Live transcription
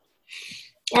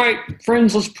All right,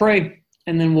 friends, let's pray,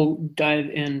 and then we'll dive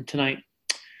in tonight.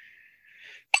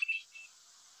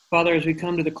 Father, as we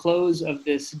come to the close of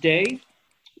this day,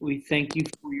 we thank you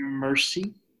for your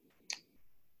mercy,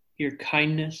 your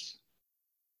kindness,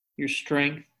 your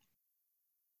strength,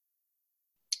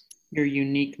 your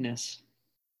uniqueness.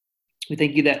 We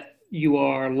thank you that you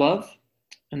are love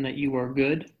and that you are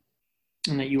good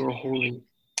and that you are holy.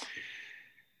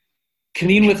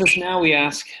 Commune with us now, we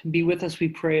ask. Be with us, we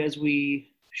pray, as we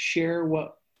share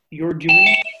what you're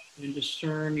doing and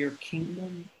discern your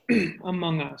kingdom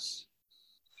among us.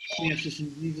 We ask this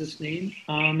in Jesus' name.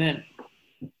 Amen.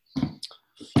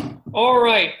 All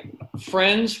right,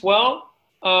 friends. Well,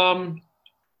 Ben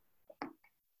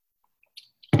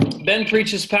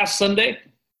preached this past Sunday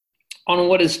on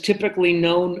what is typically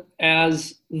known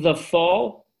as the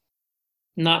fall,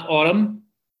 not autumn,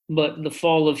 but the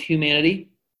fall of humanity.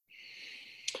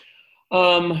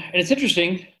 And it's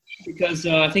interesting because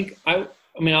I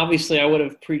mean, obviously I would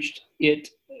have preached it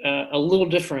a little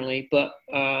differently, but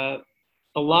a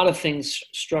lot of things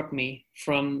struck me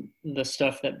from the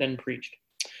stuff that Ben preached.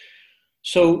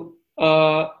 So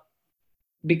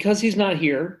because he's not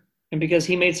here and because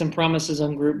he made some promises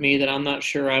on GroupMe that I'm not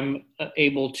sure I'm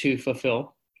able to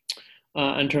fulfill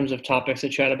in terms of topics to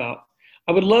chat about,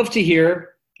 I would love to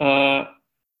hear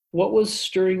what was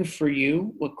stirring for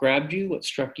you, what grabbed you, what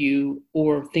struck you,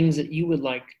 or things that you would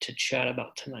like to chat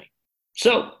about tonight.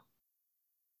 So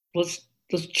let's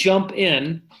jump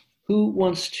in. Who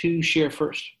wants to share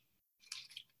first?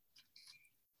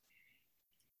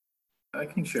 I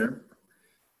can share.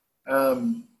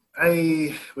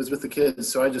 I was with the kids,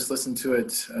 so I just listened to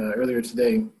it earlier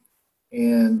today.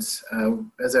 And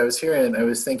as I was hearing it, I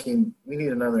was thinking, we need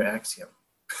another axiom.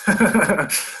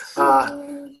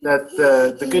 That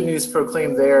the good news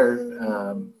proclaimed there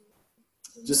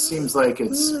just seems like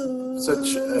it's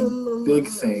such a big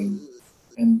thing.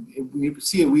 And we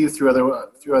see it weaved through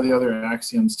the other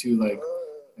axioms too, like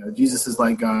Jesus is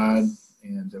like God,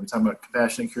 and we talk about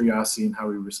compassionate curiosity and how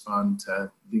we respond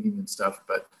to digging and stuff.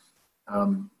 But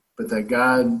that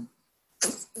God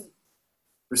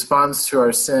responds to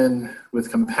our sin with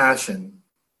compassion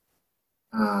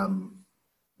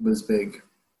was big.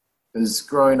 Because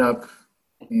growing up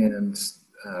and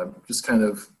just kind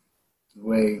of the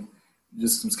way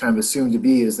just was kind of assumed to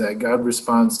be is that God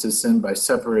responds to sin by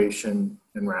separation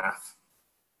and wrath.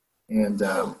 And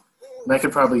I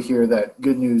could probably hear that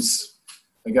good news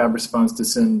that God responds to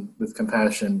sin with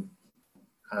compassion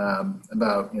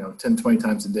about 10, 20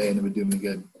 times a day, and it would do me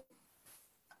good.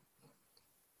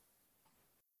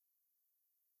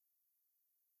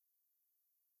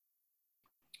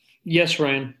 Yes,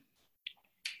 Ryan.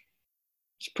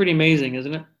 It's pretty amazing,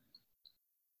 isn't it?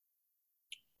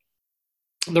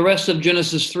 The rest of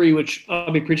Genesis 3, which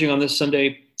I'll be preaching on this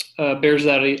Sunday, bears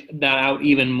that out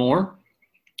even more,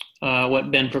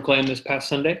 what Ben proclaimed this past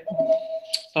Sunday.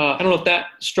 I don't know if that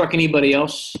struck anybody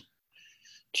else,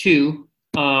 too.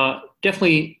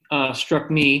 Definitely struck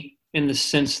me in the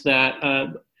sense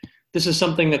that this is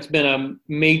something that's been a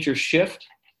major shift.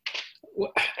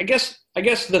 I guess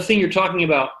the thing you're talking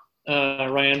about,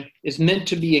 Ryan, is meant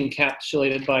to be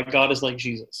encapsulated by God is like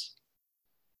Jesus.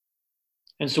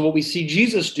 And so what we see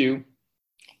Jesus do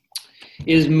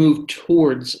is move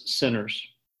towards sinners,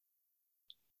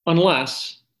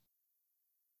 unless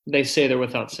they say they're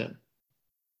without sin.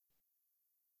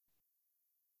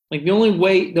 Like the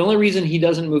only reason he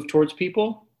doesn't move towards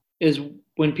people is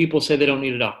when people say they don't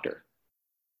need a doctor.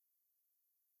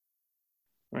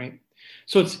 Right?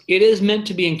 So it is meant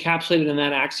to be encapsulated in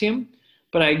that axiom,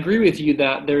 but I agree with you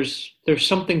that there's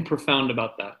something profound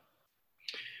about that.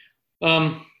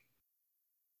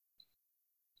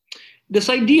 This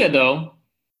idea, though,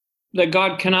 that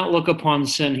God cannot look upon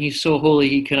sin, he's so holy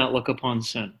he cannot look upon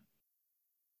sin.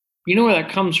 You know where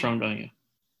that comes from, don't you?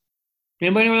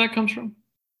 Anybody know where that comes from?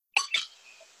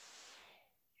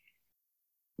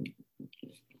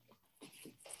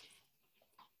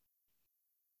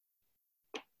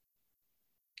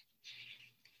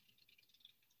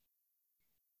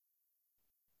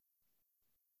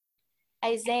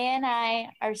 Isaiah and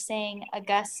I are saying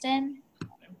Augustine.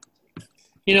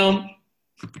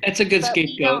 It's a good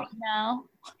scapegoat. No.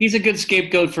 He's a good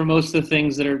scapegoat for most of the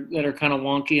things that are kind of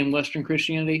wonky in Western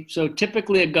Christianity. So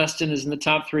typically Augustine is in the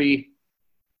top 3.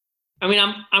 I mean,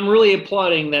 I'm really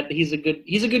applauding that he's a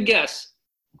good guess.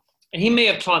 And he may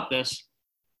have taught this.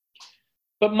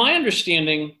 But my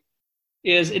understanding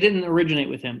is it didn't originate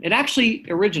with him. It actually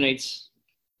originates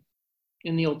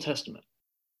in the Old Testament.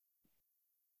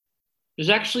 There's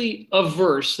actually a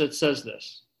verse that says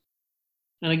this.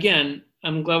 And again,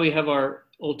 I'm glad we have our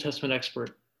Old Testament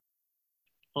expert.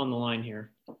 on the line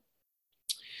here.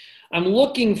 I'm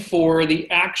looking for the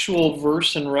actual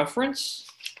verse and reference.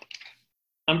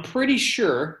 I'm pretty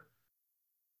sure.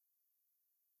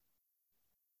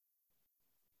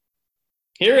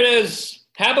 Here it is,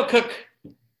 Habakkuk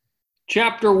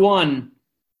chapter 1,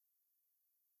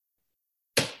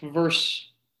 verse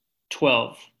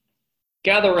 12.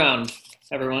 Gather round,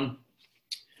 everyone.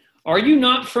 Are you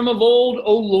not from of old,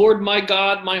 O Lord, my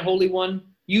God, my Holy One?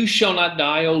 You shall not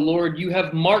die, O Lord. You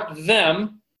have marked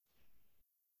them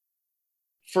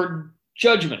for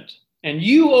judgment. And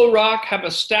you, O Rock, have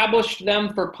established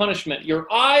them for punishment.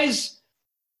 Your eyes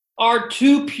are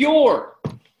too pure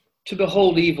to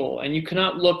behold evil, and you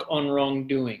cannot look on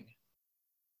wrongdoing.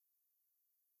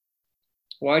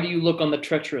 Why do you look on the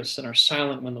treacherous and are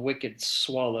silent when the wicked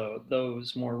swallow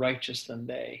those more righteous than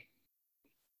they?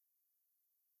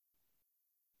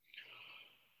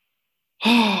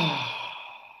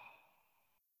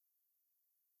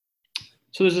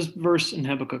 So there's this verse in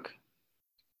Habakkuk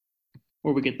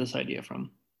where we get this idea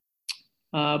from.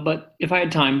 But if I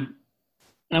had time,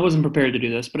 and I wasn't prepared to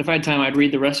do this, but if I had time, I'd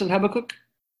read the rest of Habakkuk,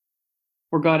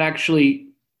 where God actually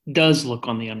does look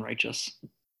on the unrighteous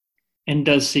and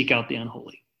does seek out the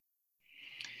unholy.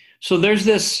 So there's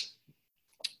this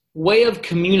way of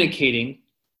communicating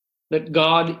that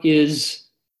God is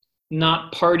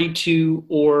not party to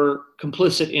or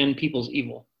complicit in people's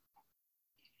evil.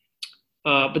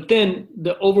 But then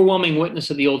the overwhelming witness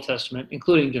of the Old Testament,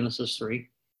 including Genesis 3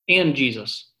 and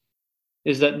Jesus,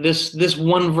 is that this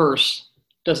one verse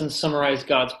doesn't summarize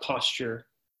God's posture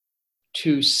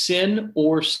to sin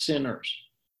or sinners.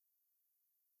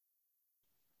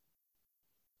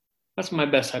 That's my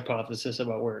best hypothesis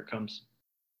about where it comes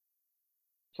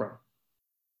from.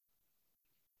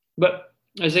 But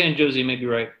Isaiah and Josie may be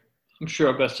right. I'm sure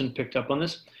Augustine picked up on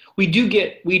this. We do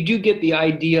get the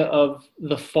idea of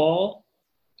the fall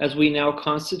as we now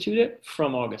constitute it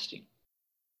from Augustine.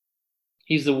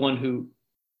 He's the one who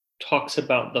talks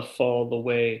about the fall the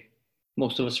way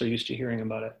most of us are used to hearing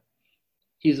about it.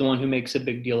 He's the one who makes a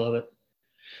big deal of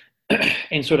it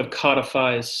and sort of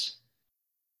codifies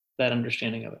that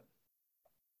understanding of it.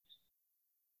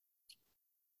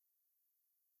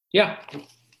 Yeah,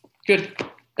 good.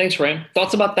 Thanks, Ryan.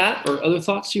 Thoughts about that or other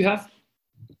thoughts you have?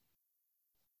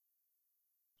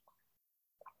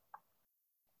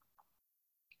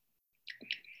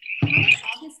 How does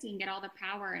Augustine get all the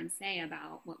power and say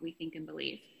about what we think and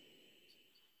believe?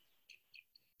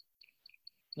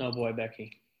 Oh boy,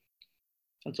 Becky.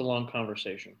 That's a long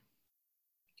conversation.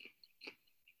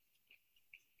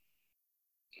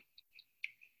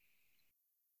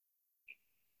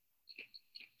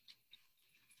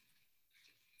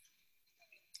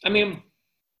 I mean,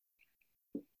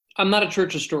 I'm not a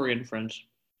church historian, friends.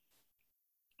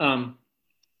 But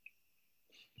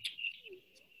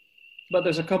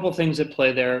there's a couple things at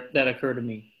play there that occur to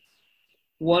me.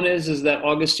 One is that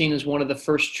Augustine is one of the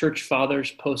first church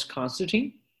fathers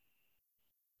post-Constantine.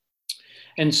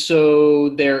 And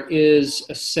so there is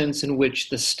a sense in which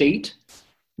the state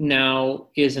now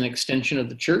is an extension of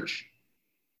the church.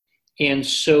 And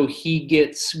so he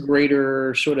gets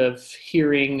greater sort of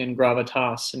hearing and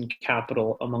gravitas and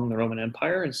capital among the Roman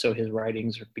Empire. And so his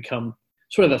writings become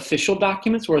sort of official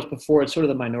documents, whereas before it's sort of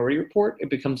the minority report. It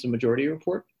becomes the majority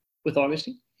report with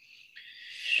Augustine.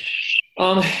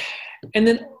 And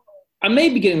then I may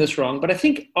be getting this wrong, but I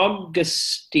think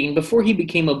Augustine, before he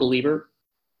became a believer,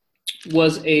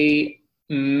 was a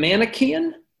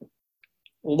Manichaean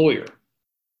lawyer.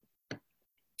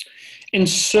 And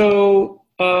so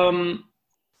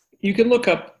you can look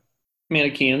up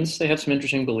Manichaeans. They have some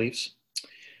interesting beliefs.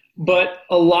 But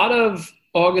a lot of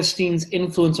Augustine's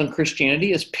influence on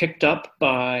Christianity is picked up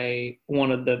by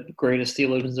one of the greatest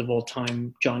theologians of all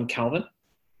time, John Calvin.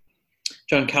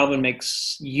 John Calvin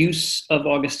makes use of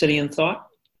Augustinian thought.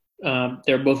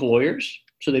 They're both lawyers,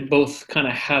 so they both kind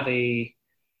of have they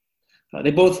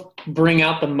both bring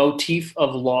out the motif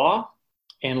of law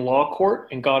and law court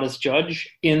and God as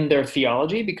judge in their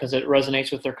theology because it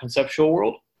resonates with their conceptual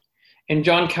world. And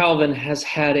John Calvin has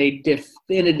had a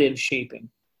definitive shaping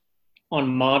on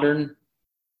modern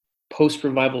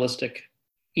post-revivalistic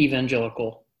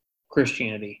evangelical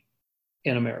Christianity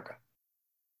in America.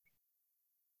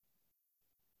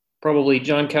 Probably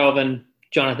John Calvin,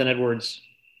 Jonathan Edwards,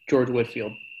 George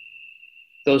Whitefield.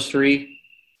 Those three,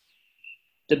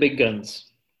 the big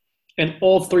guns. And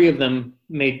all three of them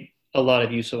made a lot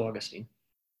of use of Augustine.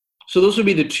 So those would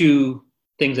be the two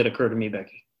things that occur to me,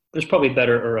 Becky. There's probably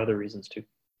better or other reasons too. I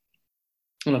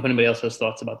don't know if anybody else has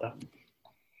thoughts about that.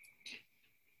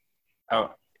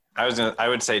 Oh, I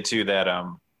would say too that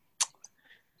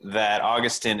that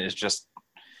Augustine is just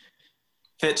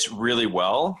fits really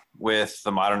well with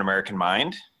the modern American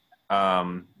mind,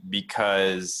 or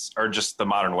just the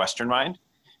modern Western mind,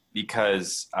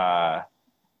 because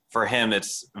for him,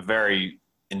 it's very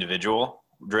individual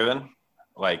driven.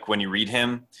 Like when you read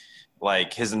him,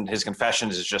 like his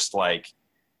confessions is just like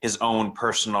his own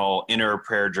personal inner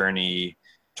prayer journey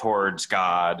towards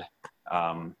God.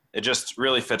 It just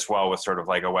really fits well with sort of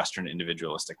like a Western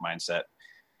individualistic mindset.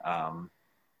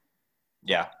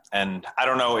 Yeah. And I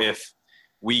don't know if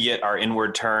we get our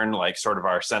inward turn, like sort of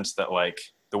our sense that like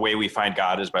the way we find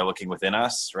God is by looking within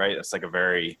us, right? It's like a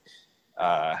very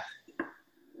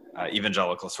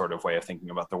evangelical sort of way of thinking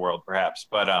about the world, perhaps.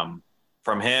 But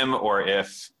from him, or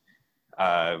if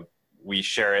we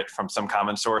share it from some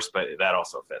common source, but that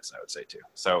also fits, I would say, too.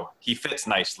 So he fits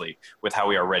nicely with how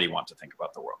we already want to think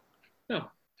about the world. Yeah.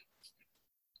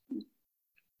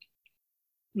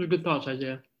 Those are good thoughts,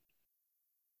 Isaiah.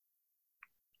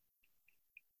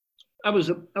 I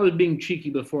was being cheeky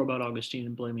before about Augustine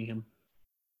and blaming him.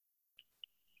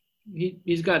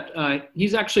 He's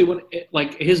actually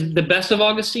the best of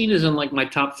Augustine is in like my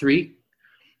top 3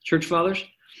 church fathers,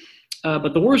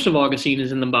 but the worst of Augustine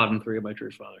is in the bottom 3 of my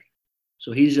church fathers.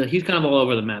 So he's kind of all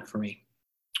over the map for me.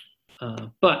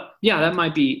 But yeah, that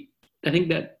might be. I think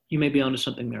that you may be onto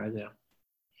something there, Isaiah.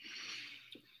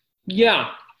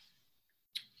 Yeah.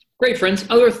 Great, friends.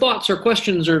 Other thoughts or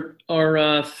questions or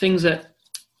things that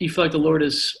you feel like the Lord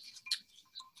is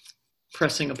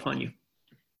pressing upon you?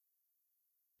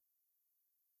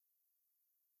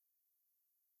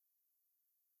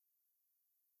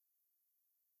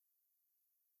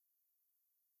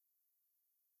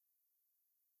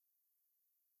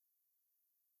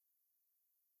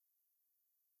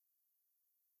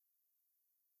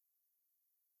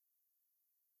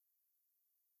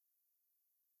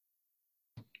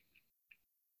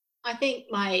 I think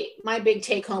my big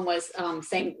take home was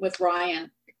same with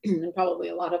Ryan and probably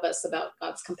a lot of us, about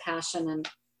God's compassion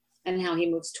and how he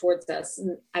moves towards us.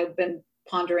 And I've been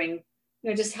pondering,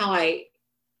 just how I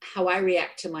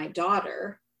react to my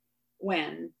daughter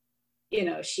when,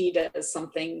 she does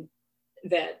something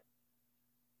that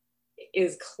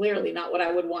is clearly not what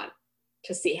I would want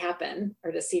to see happen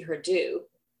or to see her do.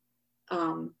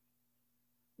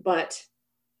 But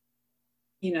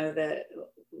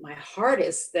my heart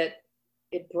is that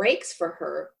it breaks for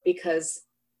her because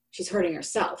she's hurting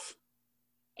herself,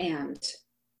 and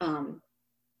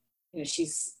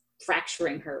she's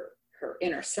fracturing her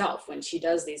inner self when she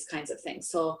does these kinds of things.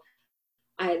 So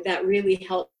that really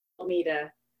helped me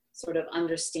to sort of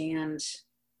understand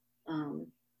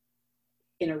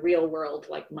in a real world,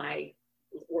 like my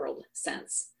world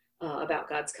sense, about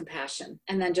God's compassion.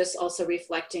 And then just also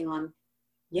reflecting on,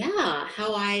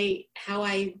 how I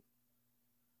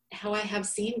have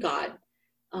seen God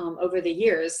over the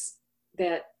years,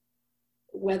 that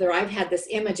whether I've had this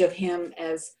image of him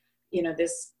as,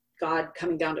 this God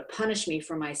coming down to punish me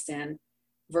for my sin,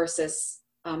 versus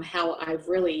how I've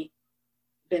really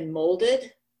been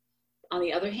molded, on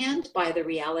the other hand, by the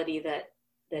reality that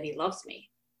he loves me,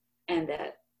 and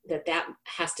that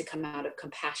has to come out of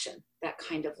compassion, that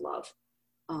kind of love,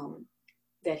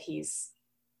 that he's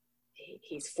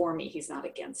for me, he's not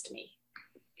against me.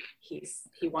 He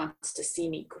wants to see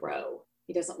me grow.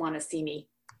 He doesn't want to see me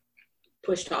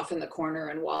pushed off in the corner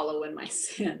and wallow in my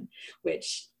sin,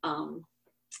 which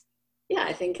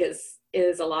I think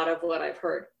is a lot of what I've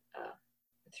heard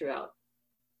throughout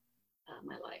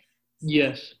my life.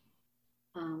 Yes.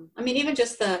 Even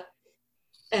just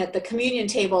at the communion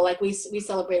table, like we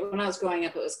celebrate, when I was growing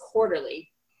up, it was quarterly,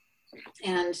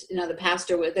 and the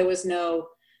pastor there was no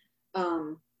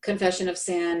confession of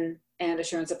sin and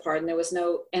assurance of pardon. There was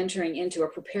no entering into or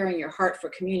preparing your heart for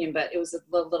communion, but it was a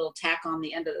little tack on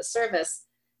the end of the service.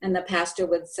 And the pastor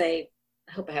would say,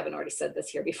 I hope I haven't already said this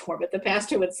here before, but the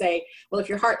pastor would say, well, if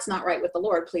your heart's not right with the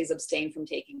Lord, please abstain from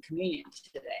taking communion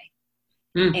today.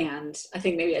 And I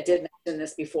think maybe I did mention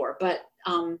this before, but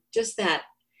just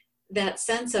that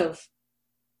sense of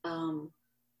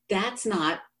that's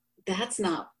not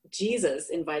Jesus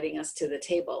inviting us to the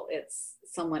table. It's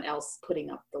someone else putting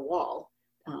up the wall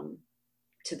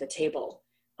to the table,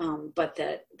 but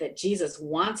that Jesus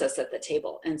wants us at the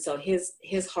table. And so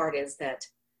his heart is that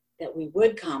we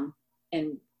would come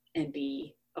and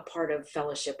be a part of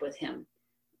fellowship with him,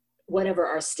 whatever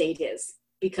our state is,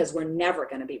 because we're never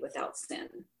going to be without sin.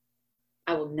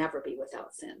 I will never be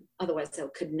without sin. Otherwise, I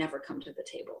could never come to the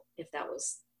table if that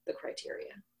was the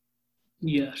criteria.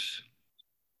 Yes.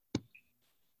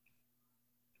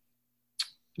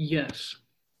 Yes.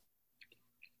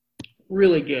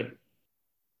 Really good.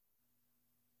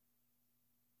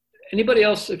 Anybody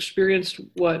else experienced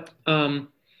what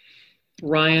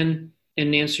Ryan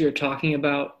and Nancy are talking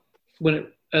about when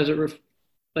it, as it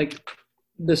like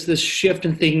this shift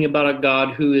in thinking about a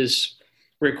God who is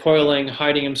recoiling,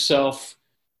 hiding himself,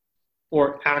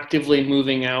 or actively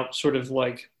moving out, sort of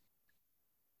like,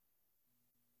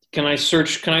 can I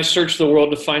search the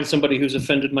world to find somebody who's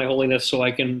offended my holiness so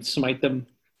I can smite them?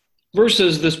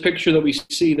 Versus this picture that we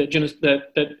see that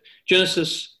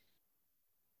Genesis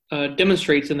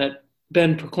demonstrates and that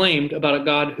Ben proclaimed about a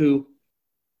God who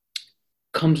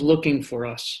comes looking for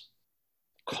us,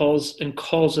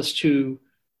 calls us to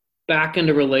back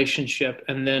into relationship,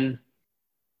 and then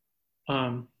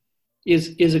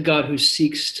is a God who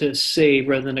seeks to save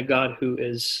rather than a God who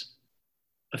is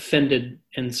offended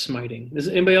and smiting. Is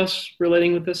anybody else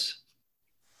relating with this?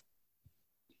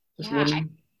 Yeah,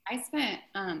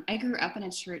 I grew up in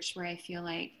a church where I feel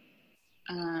like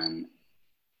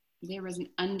there was an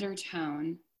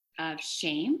undertone of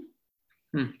shame.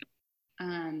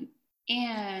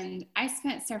 And I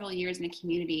spent several years in a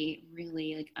community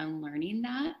really like unlearning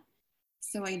that.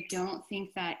 So I don't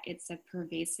think that it's a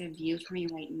pervasive view for me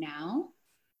right now,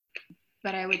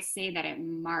 but I would say that it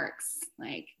marks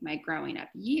like my growing up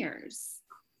years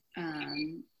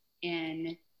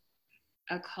in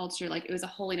a culture, like it was a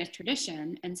holiness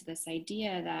tradition. And so this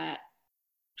idea that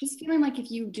just feeling like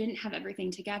if you didn't have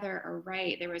everything together or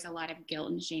right, there was a lot of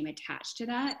guilt and shame attached to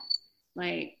that.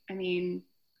 Like, I mean,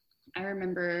 I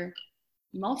remember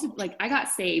I got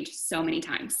saved so many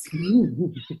times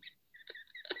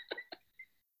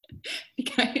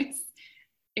because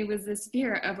it was this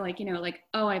fear of like, like,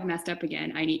 oh, I've messed up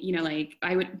again. I need, like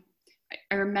I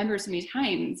remember so many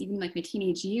times, even like my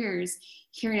teenage years,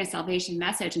 hearing a salvation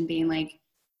message and being like,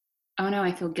 oh no,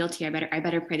 I feel guilty. I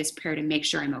better pray this prayer to make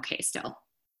sure I'm okay still.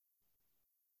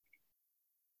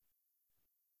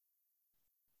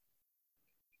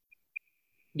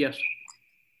 Yes.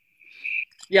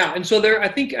 Yeah, and so I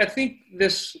think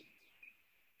this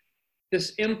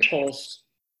impulse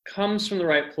comes from the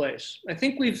right place. I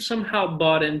think we've somehow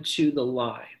bought into the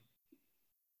lie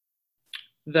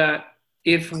that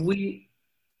if we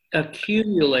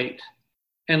accumulate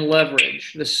and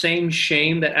leverage the same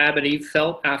shame that Adam and Eve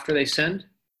felt after they sinned,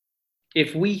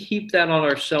 if we heap that on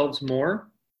ourselves more,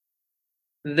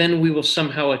 then we will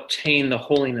somehow attain the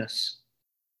holiness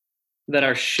that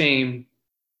our shame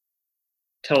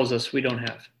tells us we don't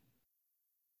have.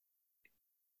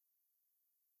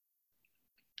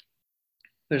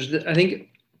 I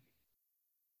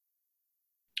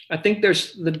think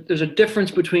there's a difference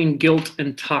between guilt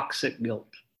and toxic guilt.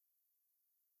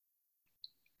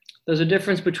 There's a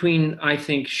difference between, I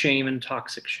think, shame and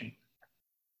toxic shame.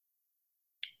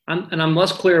 I'm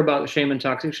less clear about shame and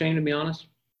toxic shame, to be honest.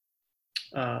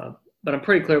 But I'm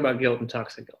pretty clear about guilt and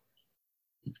toxic guilt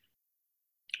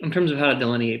in terms of how to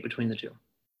delineate between the two.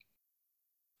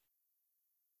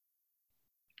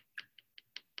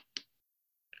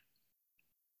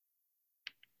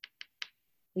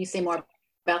 Can you say more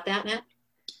about that, Matt?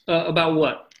 About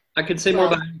what? I could say more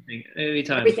about anything,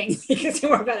 anytime. Everything. You can say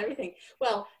more about everything.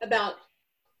 Well, about,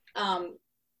 how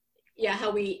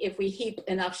if we heap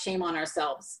enough shame on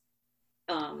ourselves,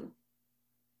 so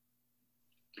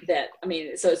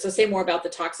say more about the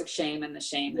toxic shame and the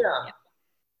shame.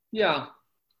 Yeah.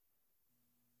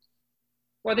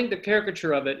 Well, I think the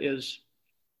caricature of it is,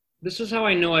 this is how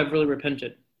I know I've really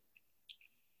repented.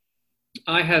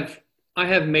 I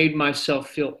have made myself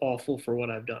feel awful for what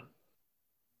I've done.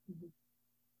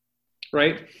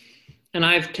 Right? And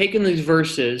I've taken these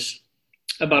verses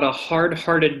about a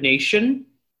hard-hearted nation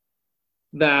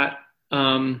that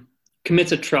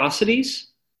commits atrocities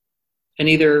and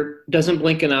either doesn't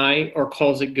blink an eye or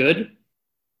calls it good,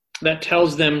 that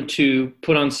tells them to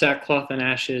put on sackcloth and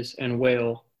ashes and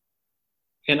wail.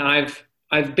 And I've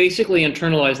basically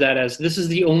internalized that as, this is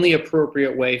the only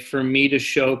appropriate way for me to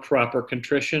show proper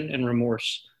contrition and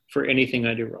remorse for anything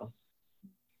I do wrong.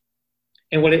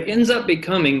 And what it ends up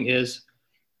becoming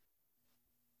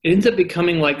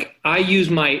like I use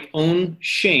my own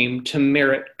shame to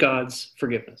merit God's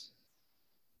forgiveness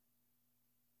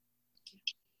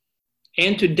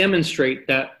and to demonstrate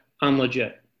that I'm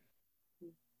legit.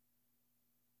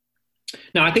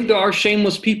 Now, I think there are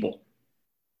shameless people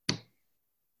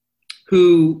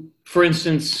who, for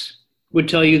instance, would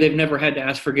tell you they've never had to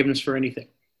ask forgiveness for anything,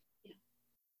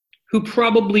 who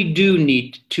probably do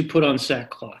need to put on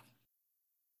sackcloth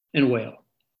and wail.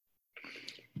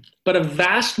 But a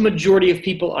vast majority of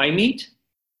people I meet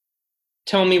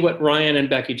tell me what Ryan and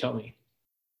Becky tell me.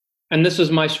 And this is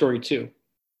my story too,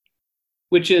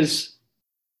 which is,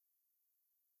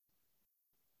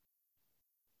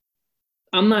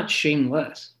 I'm not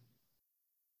shameless.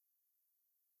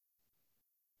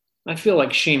 I feel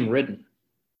like shame-ridden.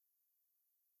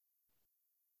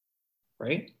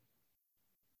 right?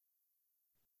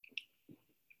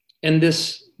 And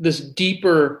this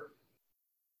deeper,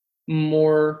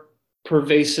 more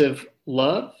pervasive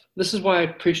love. This is why I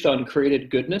preached on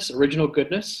created goodness. Original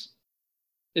goodness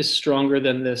is stronger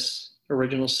than this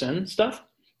original sin stuff,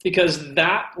 because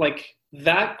that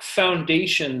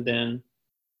foundation then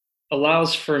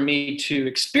allows for me to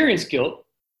experience guilt.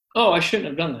 Oh, I shouldn't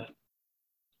have done that.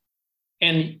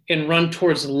 And run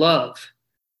towards love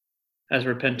as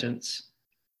repentance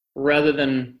rather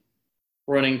than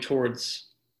running towards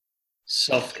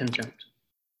self-contempt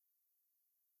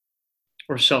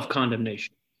or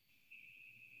self-condemnation.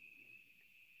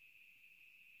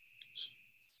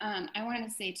 I wanted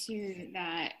to say too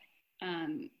that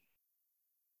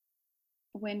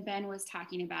when Ben was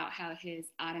talking about how his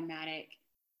automatic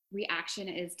reaction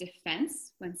is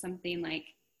defense when something like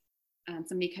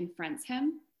somebody confronts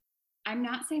him, I'm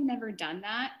not saying I've never done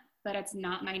that, but it's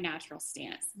not my natural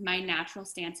stance. My natural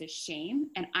stance is shame,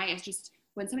 and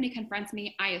when somebody confronts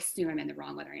me, I assume I'm in the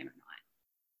wrong, whether I am or not.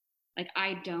 Like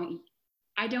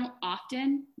I don't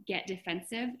often get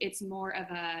defensive. It's more of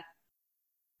a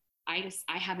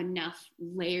I have enough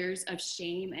layers of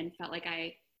shame and felt like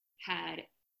I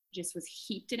was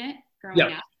heaped in it growing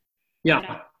up. Yeah. And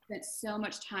I spent so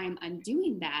much time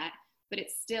undoing that, but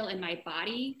it's still in my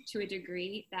body to a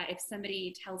degree that if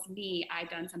somebody tells me I've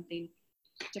done something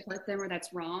to hurt them or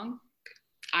that's wrong,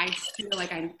 I feel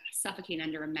like I'm suffocating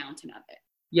under a mountain of it.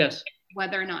 Yes.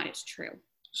 Whether or not it's true.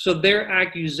 So their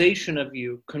accusation of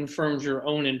you confirms your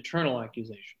own internal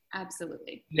accusation.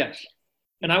 Absolutely. Yes.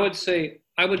 And I would say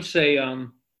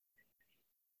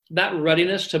that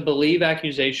readiness to believe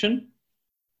accusation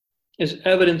is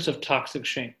evidence of toxic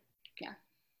shame. Yeah.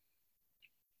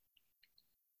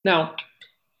 Now,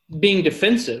 being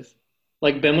defensive,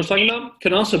 like Ben was talking about,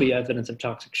 can also be evidence of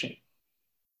toxic shame.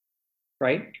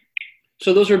 Right?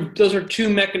 So those are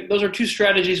two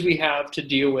strategies we have to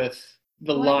deal with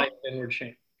the lie of inward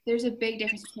shame. There's a big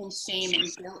difference between shame and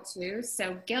guilt too.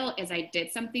 So guilt is I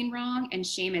did something wrong, and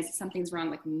shame is something's wrong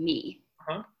with me.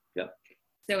 Uh-huh. Yeah.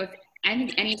 So I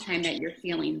think anytime that you're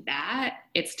feeling that,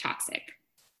 it's toxic.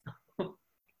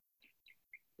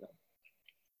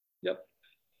 Yep.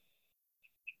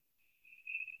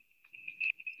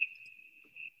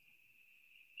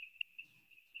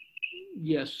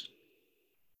 Yes.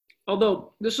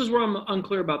 Although this is where I'm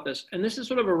unclear about this, and this is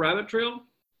sort of a rabbit trail.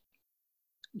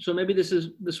 So maybe this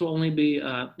will only be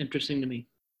interesting to me.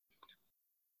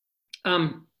 I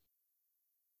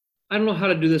don't know how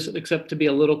to do this except to be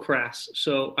a little crass.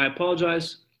 So I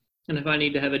apologize. And if I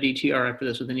need to have a DTR after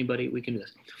this with anybody, we can do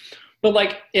this. But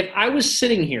like, if I was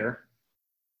sitting here,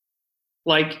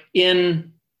 like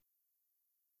in,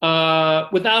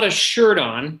 without a shirt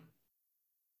on,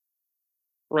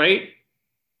 right?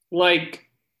 Like,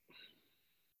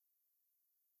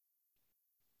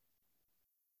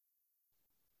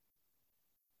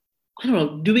 I don't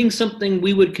know, doing something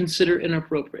we would consider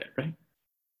inappropriate, right?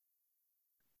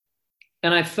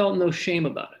 And I felt no shame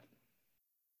about it.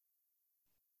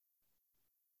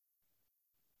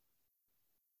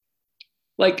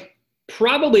 Like,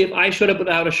 probably if I showed up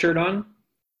without a shirt on,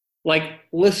 like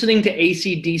listening to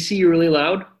AC/DC really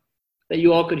loud that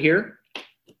you all could hear,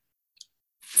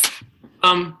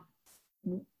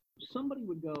 somebody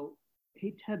would go,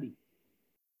 "Hey, Tebby,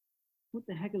 what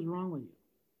the heck is wrong with you?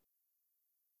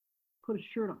 Put a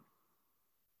shirt on."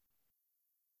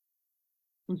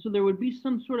 And so there would be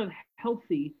some sort of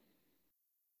healthy,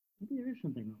 maybe there is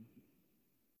something wrong with me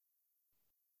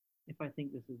if I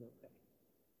think this is okay.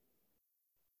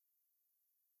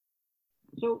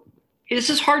 So this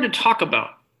is hard to talk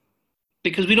about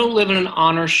because we don't live in an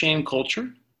honor shame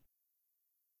culture.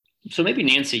 So maybe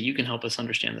Nancy, you can help us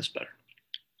understand this better.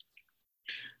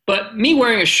 But me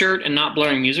wearing a shirt and not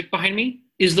blaring music behind me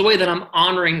is the way that I'm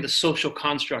honoring the social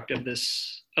construct of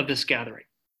this gathering.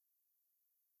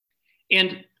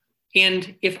 And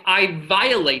if I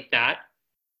violate that,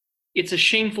 it's a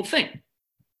shameful thing.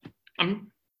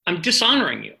 I'm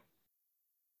dishonoring you.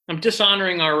 I'm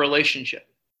dishonoring our relationship.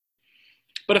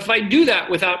 But if I do that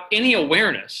without any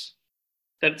awareness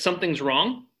that something's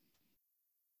wrong,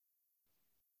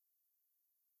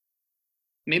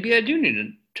 maybe I do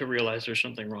need to realize there's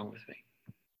something wrong with me.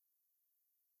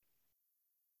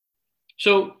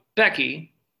 So,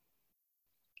 Becky,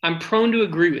 I'm prone to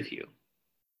agree with you.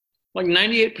 Like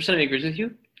 98% of me agrees with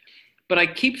you, but I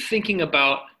keep thinking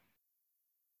about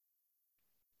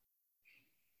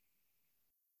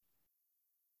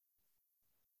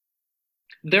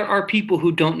there are people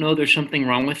who don't know there's something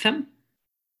wrong with them,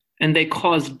 and they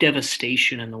cause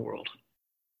devastation in the world.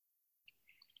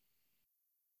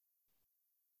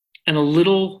 And a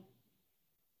little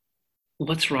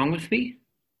what's wrong with me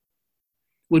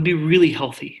would be really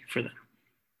healthy for them.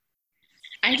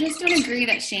 I just don't agree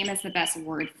that shame is the best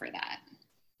word for that.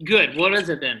 Good. What is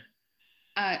it then?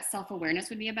 Self-awareness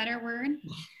would be a better word.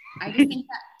 I just think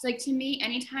that, like, to me,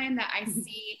 anytime that I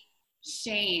see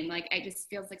shame, like, it just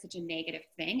feels like such a negative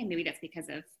thing, and maybe that's because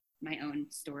of my own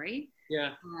story.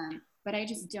 Yeah. But I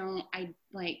just don't,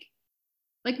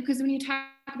 because when you talk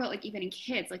about, like, even in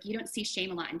kids, like, you don't see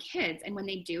shame a lot in kids, and when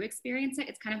they do experience it,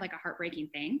 it's kind of like a heartbreaking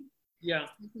thing. Yeah.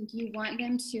 I think you want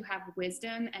them to have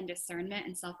wisdom and discernment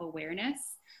and self-awareness.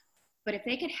 But if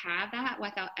they could have that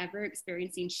without ever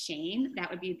experiencing shame, that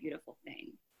would be a beautiful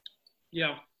thing.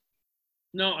 Yeah.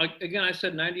 No, again, I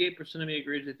said 98% of me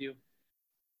agrees with you.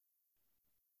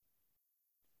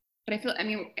 But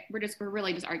we're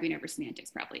really just arguing over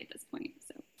semantics probably at this point.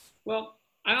 So. Well,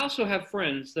 I also have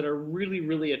friends that are really,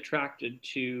 really attracted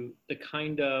to the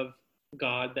kind of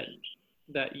God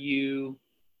that you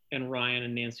and Ryan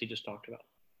and Nancy just talked about.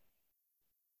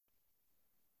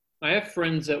 I have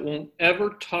friends that won't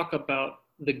ever talk about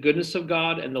the goodness of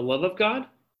God and the love of God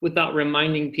without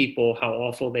reminding people how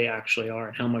awful they actually are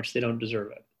and how much they don't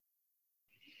deserve it.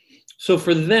 So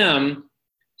for them,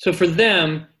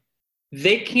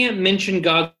 they can't mention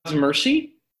God's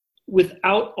mercy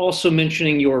without also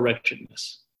mentioning your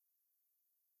wretchedness.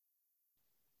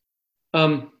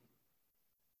 And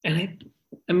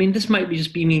this might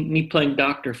just be me playing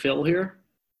Dr. Phil here,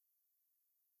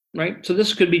 right? So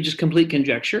this could be just complete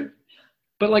conjecture.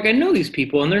 But like, I know these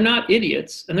people, and they're not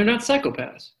idiots, and they're not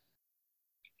psychopaths.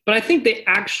 But I think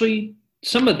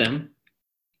some of them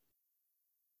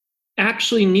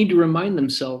actually need to remind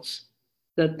themselves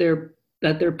that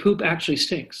their poop actually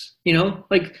stinks.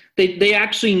 Like they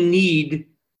actually need,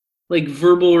 like,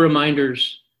 verbal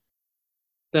reminders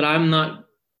that I'm not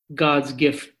God's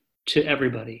gift to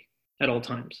everybody at all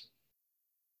times.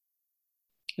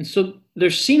 And so there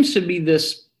seems to be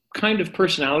this kind of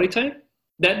personality type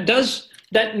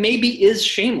that maybe is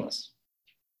shameless,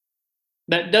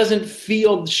 that doesn't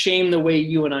feel shame the way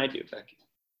you and I do, Becky.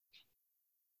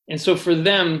 And so for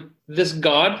them, this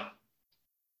God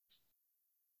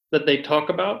that they talk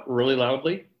about really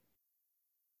loudly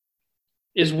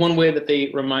is one way that they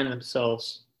remind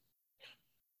themselves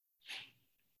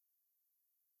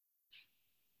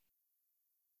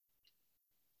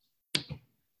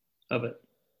of it.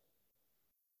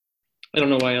 I don't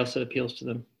know why else it appeals to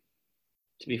them,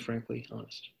 to be frankly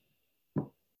honest.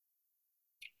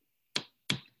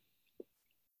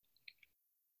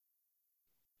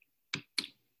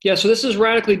 Yeah, so this is a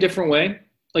radically different way.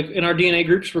 Like, in our DNA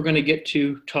groups, we're going to get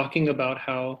to talking about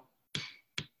how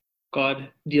God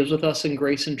deals with us in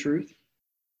grace and truth.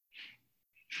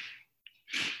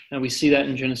 And we see that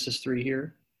in Genesis 3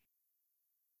 here.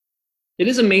 It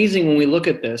is amazing when we look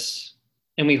at this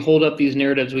and we hold up these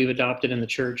narratives we've adopted in the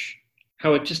church,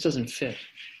 how it just doesn't fit.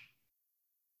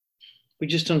 We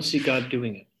just don't see God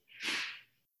doing it.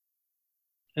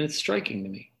 And it's striking to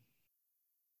me.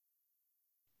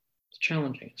 It's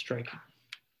challenging, it's striking.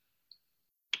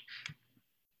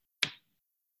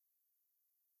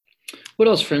 What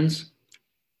else, friends?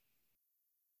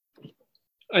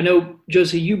 I know,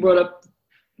 Josie, you brought up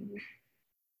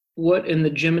what in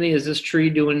the Jiminy is this tree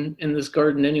doing in this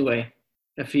garden anyway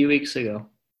a few weeks ago,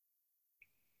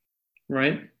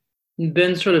 right?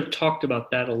 Ben sort of talked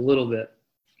about that a little bit.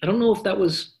 I don't know if that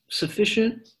was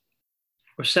sufficient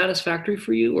or satisfactory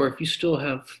for you, or if you still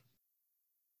have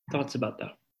thoughts about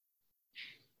that.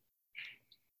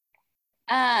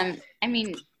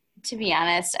 To be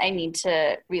honest, I need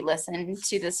to re-listen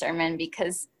to the sermon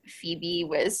because Phoebe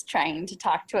was trying to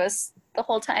talk to us the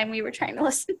whole time we were trying to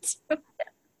listen to it.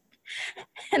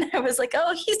 And I was like,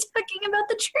 oh, he's talking about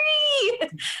the tree.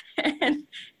 And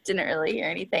didn't really hear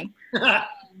anything.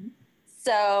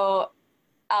 So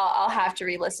I'll have to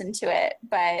re-listen to it,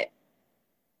 but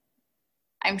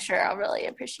I'm sure I'll really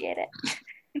appreciate it.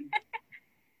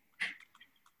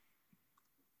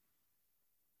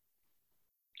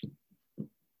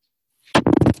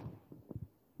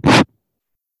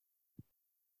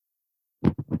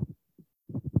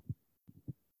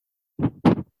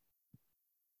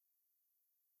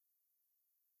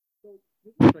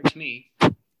 Strikes me.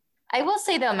 I will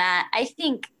say though, Matt, I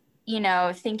think,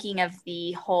 thinking of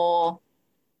the whole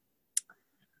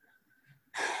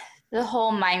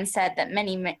mindset that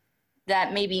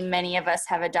maybe many of us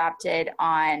have adopted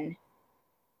on,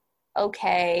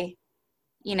 okay,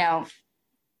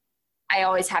 I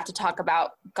always have to talk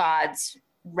about God's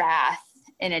wrath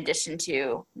in addition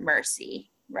to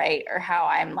mercy, right? Or how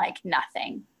I'm like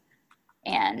nothing.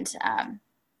 And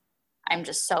I'm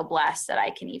just so blessed that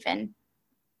I can even,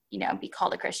 be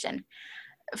called a Christian.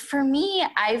 For me,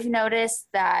 I've noticed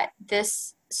that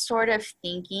this sort of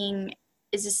thinking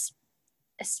is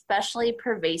especially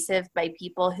pervasive by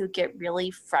people who get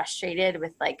really frustrated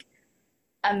with like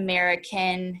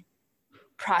American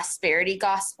prosperity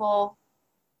gospel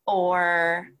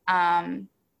or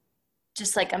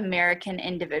just like American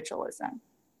individualism.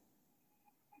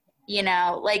 You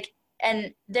know, like,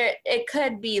 and there, it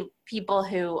could be people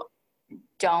who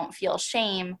don't feel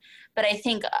shame, but I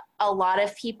think a lot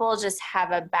of people just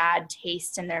have a bad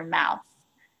taste in their mouth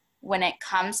when it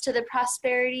comes to the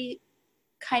prosperity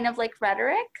kind of like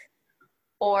rhetoric,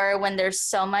 or when there's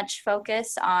so much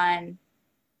focus on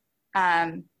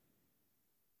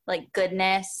like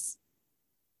goodness,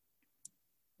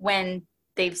 when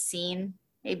they've seen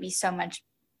maybe so much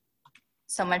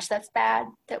that's bad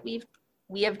that we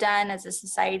have done as a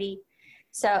society.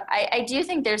 So I do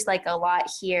think there's like a lot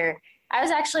here. I was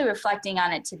actually reflecting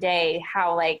on it today,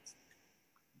 how like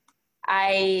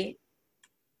I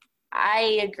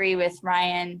agree with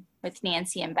Ryan, with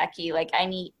Nancy and Becky. Like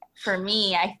for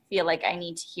me, I feel like I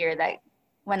need to hear that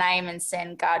when I am in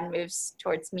sin, God moves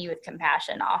towards me with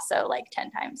compassion also like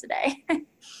 10 times a day.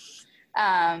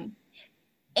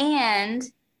 And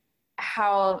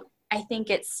how I think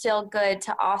it's still good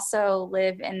to also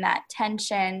live in that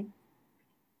tension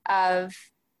of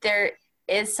there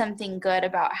is something good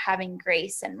about having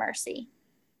grace and mercy.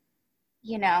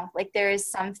 You know, like there is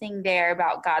something there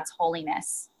about God's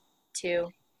holiness too.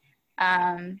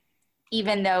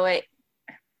 Even though it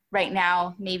right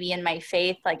now, maybe in my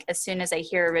faith, like as soon as I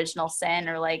hear original sin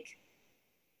or like,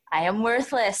 I am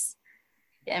worthless,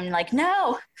 I'm like,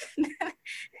 no,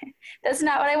 that's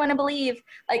not what I want to believe.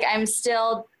 Like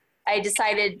I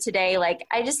decided today, like,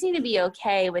 I just need to be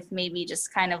okay with maybe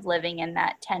just kind of living in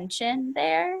that tension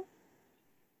there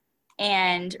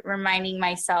and reminding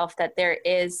myself that there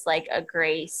is like a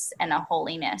grace and a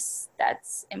holiness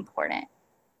that's important.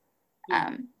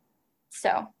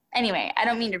 So anyway, I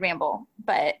don't mean to ramble,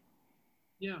 but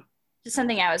yeah, just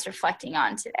something I was reflecting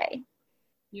on today.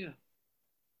 Yeah.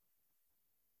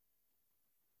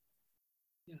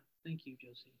 Yeah. Thank you,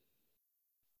 Josie.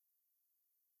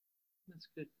 That's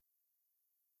good.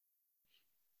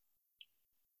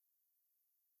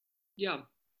 Yeah.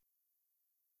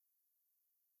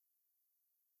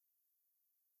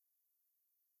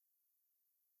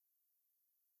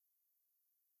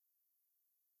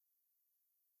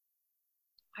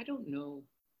 I don't know.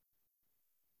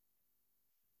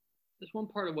 There's one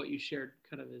part of what you shared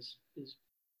kind of is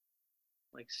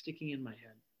like sticking in my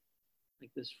head,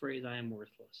 like this phrase, I am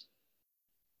worthless.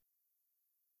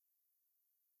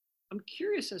 I'm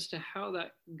curious as to how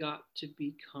that got to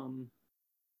become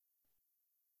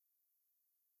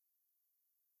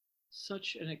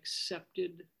such an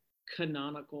accepted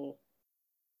canonical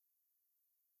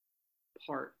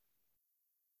part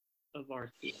of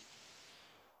our theology.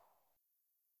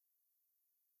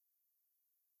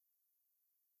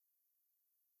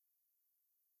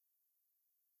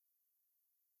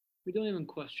 We don't even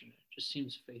question it. It just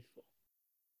seems faithful.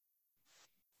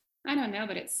 I don't know,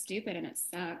 but it's stupid and it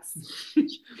sucks.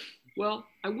 Well,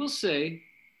 I will say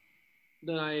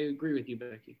that I agree with you,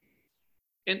 Becky.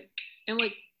 And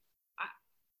like,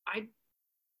 I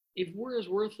if we're as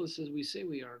worthless as we say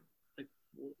we are, like,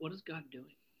 what is God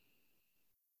doing?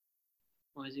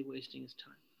 Why is he wasting his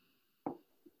time?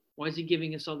 Why is he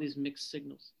giving us all these mixed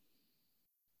signals?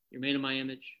 You're made in my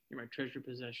image. You're my treasured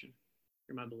possession.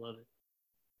 You're my beloved.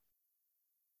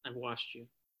 I've washed you.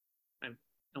 I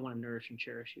want to nourish and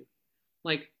cherish you.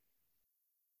 Like,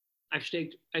 I've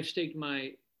staked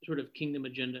my sort of kingdom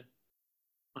agenda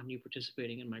on you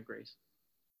participating in my grace.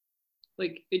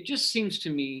 Like, it just seems to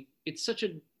me it's such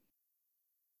a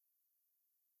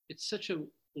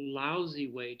lousy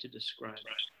way to describe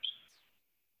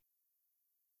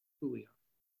who we are.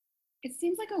 It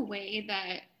seems like a way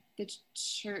that the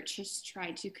church has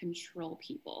tried to control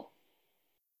people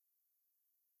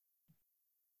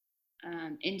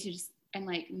into just, and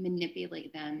like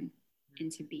manipulate them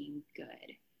into being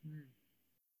good.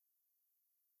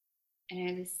 And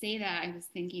as I say that, I was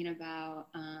thinking about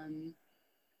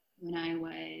when I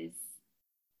was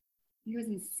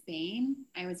in Spain.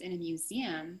 I was in a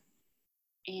museum,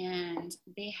 and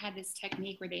they had this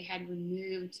technique where they had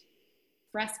removed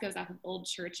frescoes off of old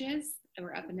churches that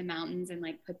were up in the mountains and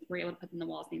like were able to put them in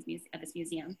the walls at this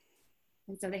museum.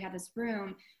 And so they had this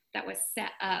room that was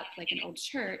set up like an old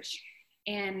church.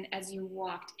 And as you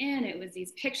walked in, it was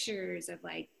these pictures of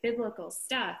like biblical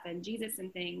stuff and Jesus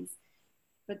and things.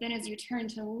 But then as you turn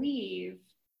to leave,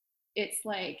 it's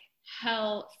like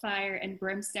hell, fire, and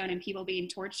brimstone and people being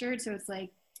tortured. So it's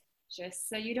like, just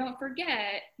so you don't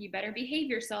forget, you better behave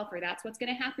yourself or that's what's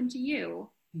going to happen to you.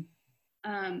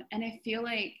 And I feel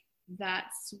like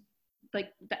that's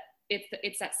like that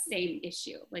it's that same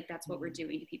issue. Like that's what we're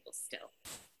doing to people still.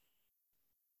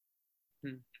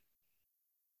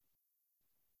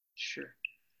 Sure.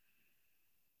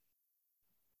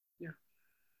 Yeah.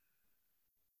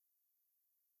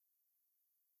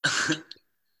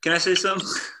 Can I say something?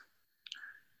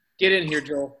 Get in here,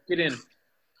 Joel. Get in.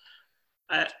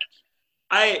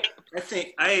 I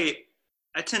think I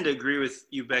tend to agree with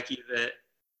you, Becky, that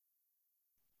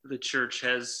the church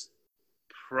has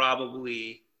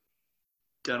probably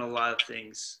done a lot of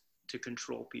things to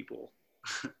control people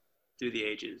through the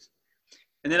ages.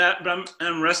 And then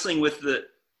I'm wrestling with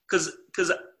because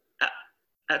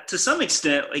to some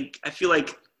extent, like I feel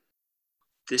like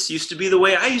this used to be the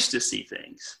way I used to see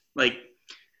things. Like,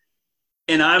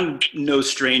 and I'm no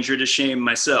stranger to shame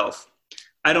myself.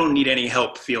 I don't need any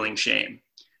help feeling shame.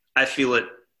 I feel it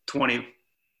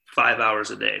 25 hours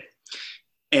a day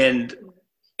and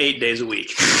 8 days a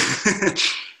week.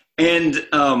 and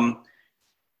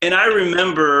I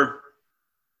remember,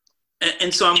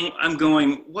 and so I'm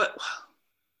going, what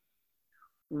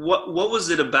was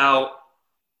it about?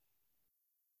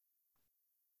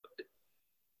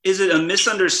 Is it a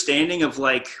misunderstanding of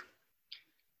like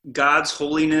God's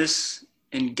holiness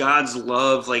and God's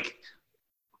love? Like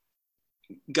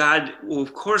God, well,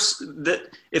 of course,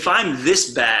 that if I'm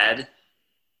this bad,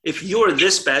 if you're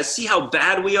this bad, see how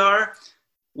bad we are?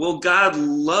 Well, God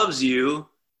loves you.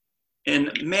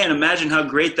 And man, imagine how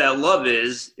great that love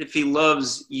is if he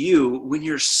loves you when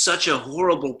you're such a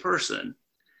horrible person.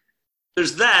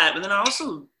 There's that. But then I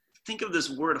also think of this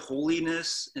word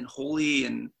holiness and holy,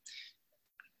 and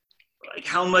like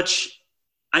how much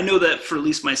I know that for at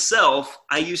least myself,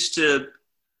 I used to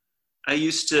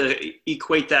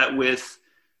equate that with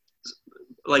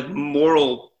like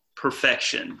moral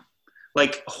perfection.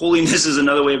 Like holiness is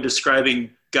another way of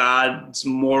describing God's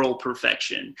moral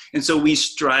perfection. And so we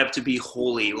strive to be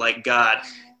holy like God,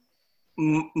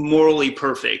 morally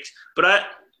perfect. But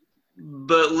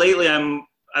lately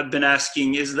I've been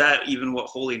asking, is that even what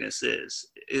holiness is?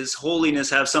 Is holiness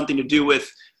have something to do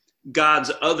with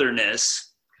God's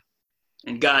otherness?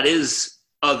 And God is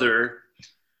other,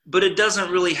 but it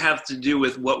doesn't really have to do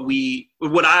with what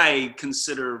I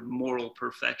consider moral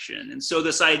perfection. And so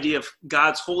this idea of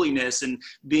God's holiness and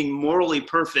being morally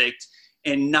perfect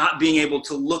and not being able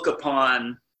to look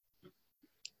upon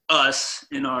us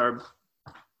in our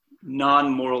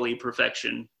non-morally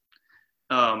perfection.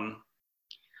 I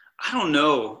don't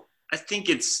know. I think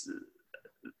it's,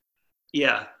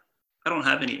 yeah, I don't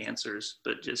have any answers,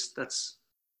 but just that's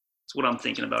what I'm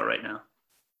thinking about right now.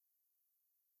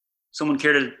 Someone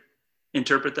care to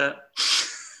interpret that?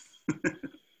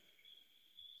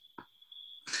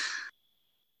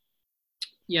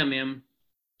 Yeah, ma'am.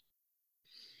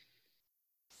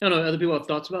 I don't know. Other people have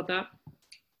thoughts about that?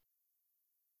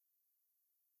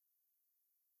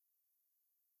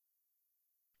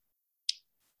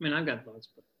 I mean, I've got thoughts,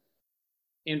 but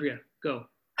Andrea, go.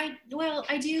 I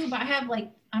do, but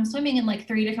I'm swimming in like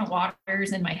 3 different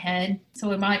waters in my head,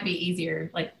 so it might be easier.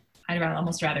 Like, I'd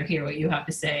almost rather hear what you have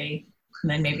to say, and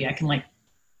then maybe I can like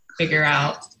figure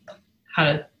out how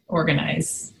to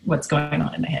organize what's going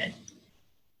on in my head.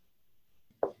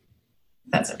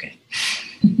 That's okay.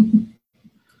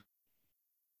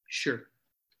 Sure.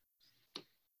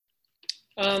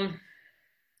 I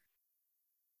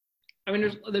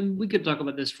mean, we could talk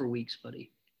about this for weeks,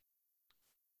 buddy.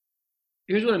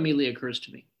 Here's what immediately occurs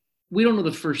to me. We don't know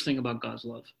the first thing about God's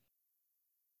love.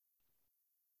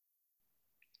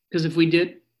 Because if we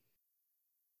did,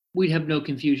 we'd have no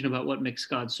confusion about what makes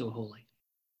God so holy.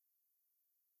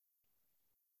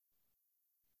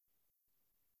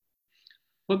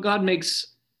 What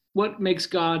makes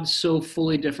God so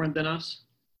fully different than us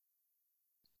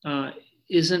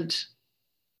is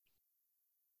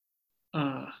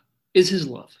his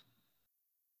love.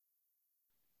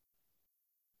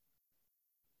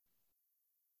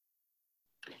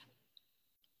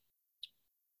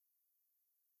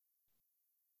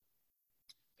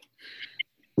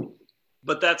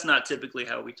 But that's not typically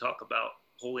how we talk about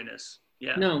holiness.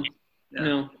 Yeah. No.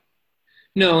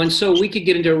 And so we could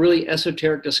get into a really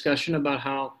esoteric discussion about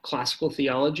how classical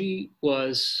theology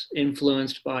was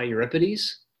influenced by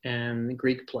Euripides and the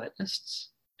Greek Platonists.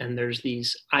 And there's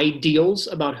these ideals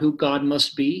about who God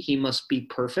must be. He must be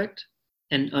perfect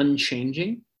and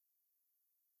unchanging.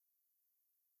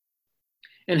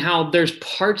 And how there's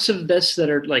parts of this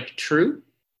that are like true.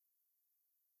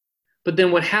 But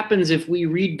then what happens if we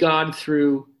read God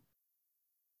through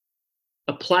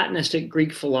a Platonistic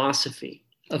Greek philosophy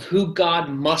of who God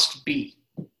must be,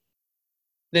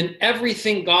 then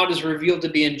everything God is revealed to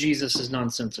be in Jesus is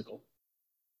nonsensical.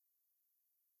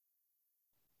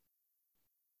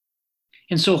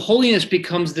 And so holiness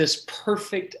becomes this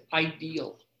perfect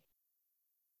ideal,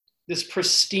 this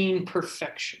pristine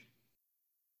perfection,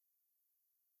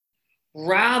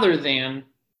 rather than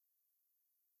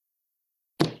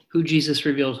who Jesus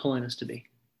revealed holiness to be.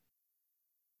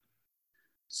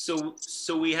 So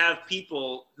we have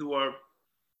people who are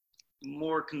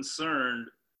more concerned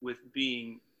with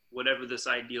being whatever this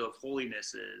ideal of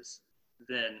holiness is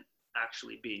than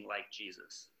actually being like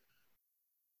Jesus.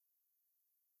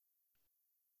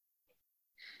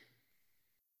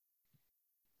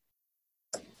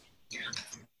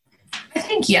 I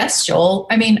think yes, Joel.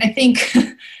 I mean, I think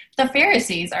the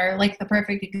Pharisees are like the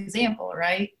perfect example,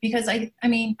 right? Because I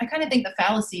kind of think the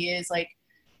fallacy is like,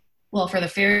 well, for the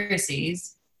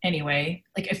Pharisees anyway,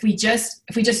 like if we just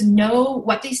know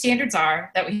what these standards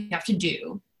are that we have to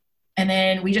do, and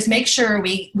then we just make sure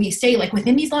we stay like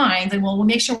within these lines, and we'll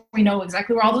make sure we know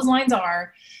exactly where all those lines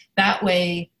are. That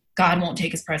way, God won't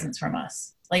take his presence from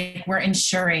us. Like we're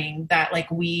ensuring that like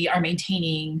we are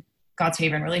maintaining God's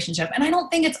favor in relationship. And I don't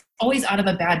think it's always out of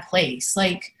a bad place.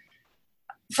 Like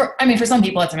for some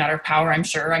people it's a matter of power, I'm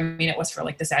sure. I mean, it was for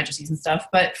like the Sadducees and stuff,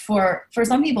 but for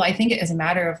some people, I think it is a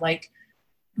matter of like,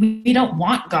 we don't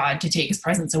want God to take his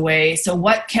presence away. So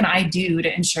what can I do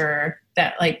to ensure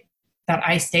that like, that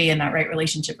I stay in that right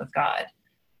relationship with God?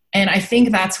 And I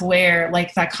think that's where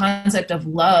like that concept of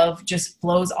love just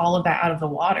blows all of that out of the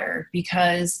water,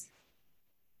 because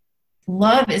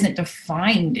love isn't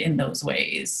defined in those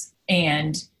ways.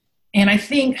 And I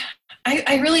think I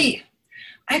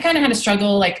kind of had a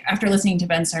struggle like after listening to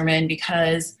Ben's sermon,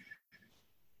 because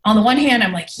on the one hand,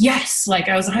 I'm like, yes, like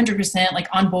I was 100% like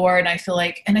on board. I feel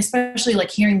like, and especially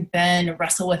like hearing Ben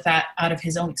wrestle with that out of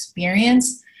his own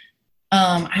experience.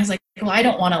 I was like, well, I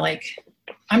don't want to like,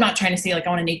 I'm not trying to say like I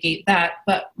want to negate that,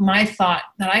 but my thought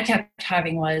that I kept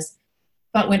having was,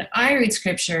 but when I read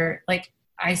scripture, like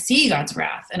I see God's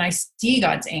wrath and I see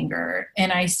God's anger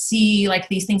and I see like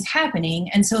these things happening.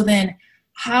 And so then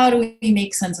how do we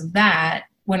make sense of that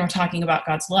when we're talking about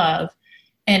God's love?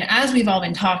 And as we've all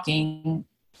been talking,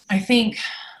 I think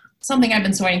something I've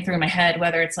been sorting through in my head,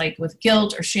 whether it's like with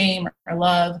guilt or shame or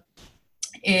love,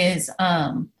 is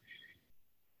I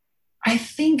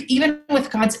think even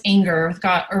with God's anger, with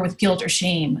God or with guilt or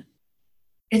shame,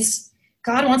 it's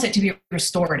God wants it to be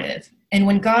restorative. And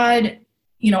when God,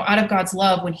 out of God's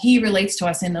love, when he relates to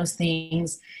us in those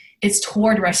things, it's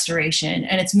toward restoration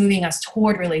and it's moving us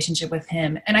toward relationship with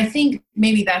him. And I think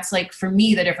maybe that's like, for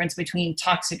me, the difference between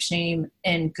toxic shame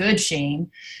and good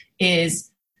shame is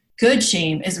good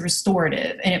shame is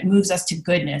restorative and it moves us to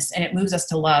goodness and it moves us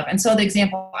to love. And so the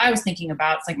example I was thinking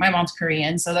about, it's like my mom's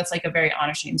Korean. So that's like a very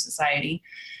honor shame society.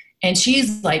 And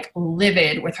she's like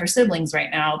livid with her siblings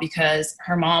right now because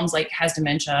her mom's like has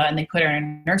dementia and they put her in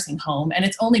a nursing home. And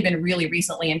it's only been really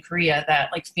recently in Korea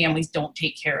that like families don't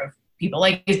take care of people.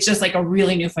 Like it's just like a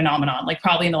really new phenomenon, like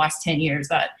probably in the last 10 years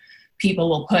that people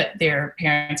will put their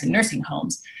parents in nursing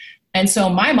homes. And so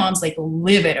my mom's like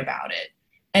livid about it.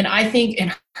 And I think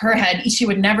in her head, she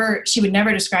would never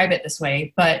describe it this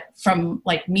way. But from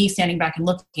like me standing back and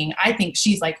looking, I think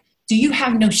she's like, do you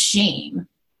have no shame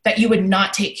that you would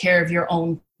not take care of your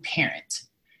own parent?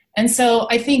 And so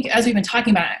I think as we've been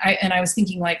talking about it, I was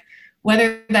thinking like,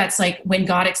 whether that's like when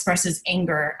God expresses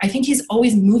anger, I think he's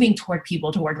always moving toward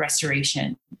people toward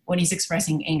restoration when he's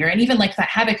expressing anger. And even like that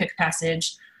Habakkuk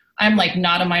passage, I'm like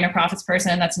not a minor prophets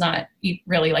person. That's not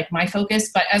really like my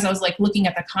focus. But as I was like looking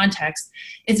at the context,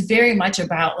 it's very much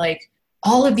about like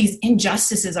all of these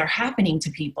injustices are happening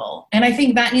to people. And I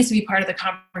think that needs to be part of the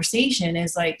conversation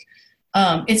is like,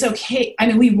 it's okay. I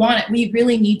mean, we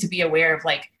really need to be aware of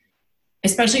like,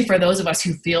 especially for those of us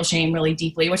who feel shame really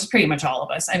deeply, which is pretty much all of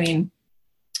us. I mean,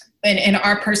 in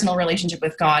our personal relationship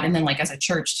with God and then like as a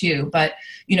church too, but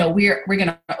we're going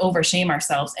to overshame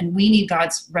ourselves and we need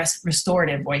God's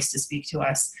restorative voice to speak to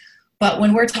us. But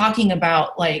when we're talking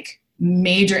about like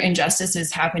major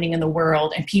injustices happening in the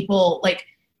world and people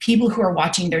who are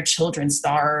watching their children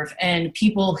starve and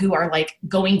people who are like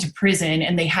going to prison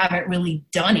and they haven't really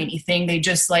done anything. They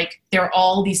just like, there are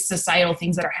all these societal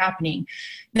things that are happening.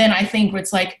 Then I think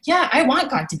it's like, yeah, I want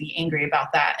God to be angry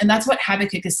about that. And that's what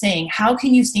Habakkuk is saying. How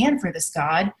can you stand for this,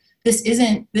 God? This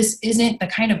isn't the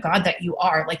kind of God that you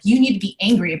are. Like you need to be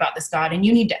angry about this, God, and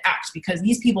you need to act because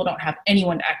these people don't have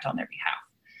anyone to act on their behalf.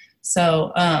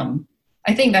 So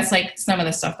I think that's like some of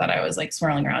the stuff that I was like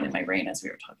swirling around in my brain as we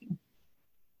were talking.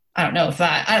 I don't know if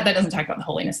that doesn't talk about the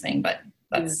holiness thing, but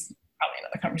that's probably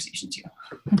another conversation too.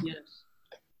 Yes.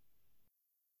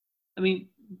 I mean,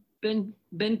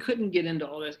 Ben couldn't get into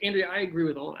all this. Andrea, I agree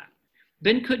with all that.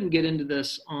 Ben couldn't get into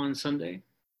this on Sunday,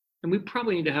 and we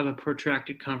probably need to have a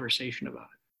protracted conversation about it.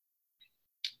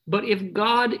 But if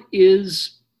God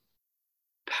is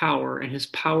power and his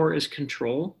power is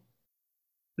control,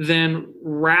 then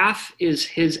wrath is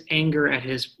his anger at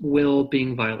his will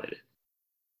being violated.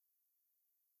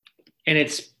 And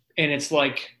it's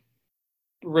like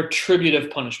retributive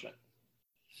punishment.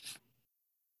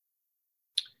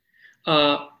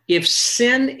 If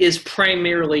sin is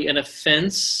primarily an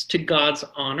offense to God's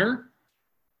honor,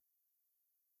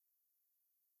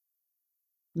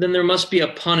 then there must be a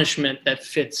punishment that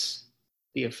fits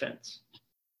the offense.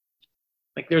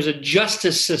 Like there's a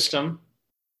justice system.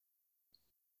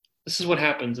 This is what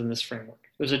happens in this framework.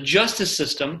 There's a justice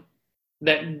system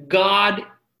that God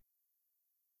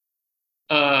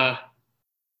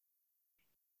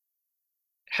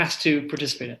has to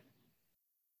participate in.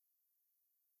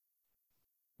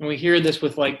 And we hear this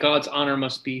with like God's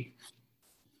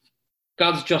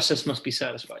justice must be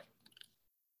satisfied.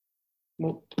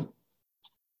 Well,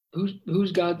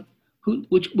 who's God?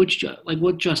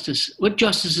 What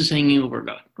justice is hanging over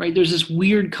God, right? There's this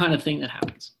weird kind of thing that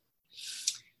happens.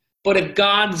 But if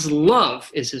God's love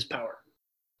is his power,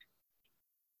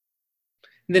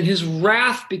 then his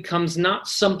wrath becomes not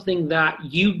something that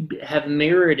you have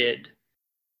merited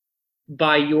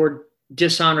by your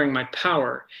dishonoring my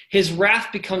power. His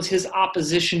wrath becomes his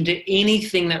opposition to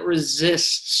anything that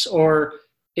resists or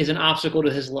is an obstacle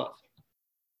to his love.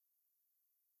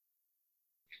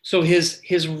 So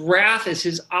his wrath is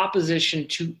his opposition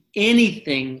to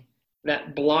anything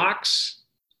that blocks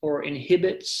or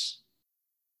inhibits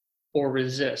or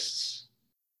resists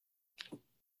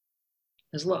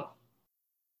his love.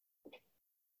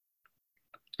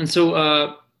 And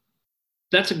so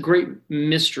that's a great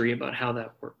mystery about how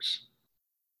that works.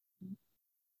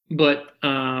 But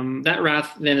that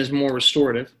wrath then is more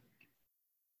restorative.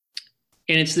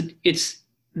 And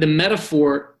the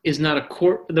metaphor is not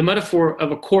the metaphor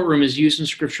of a courtroom is used in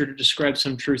Scripture to describe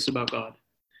some truths about God.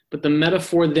 But the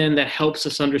metaphor then that helps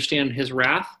us understand his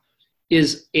wrath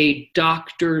is a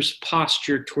doctor's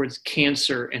posture towards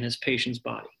cancer in his patient's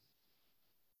body.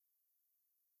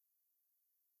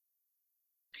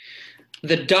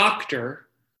 The doctor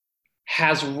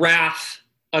has wrath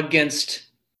against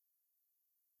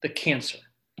the cancer,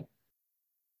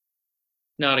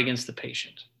 not against the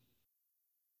patient.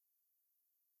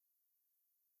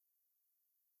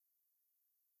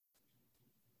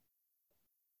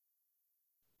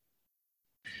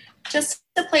 Just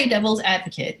to play devil's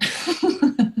advocate,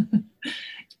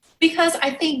 because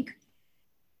I think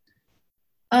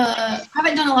I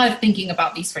haven't done a lot of thinking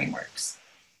about these frameworks.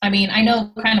 I mean, I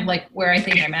know kind of like where I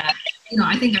think I'm at. You know,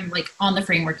 I think I'm like on the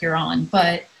framework you're on,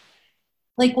 but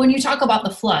like when you talk about the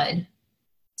flood,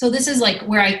 so this is like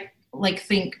where I like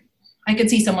think I could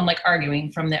see someone like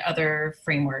arguing from the other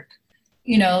framework.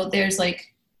 You know, there's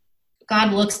like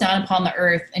God looks down upon the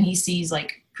earth and he sees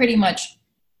like pretty much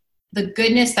the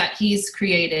goodness that he's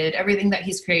created, everything that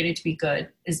he's created to be good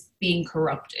is being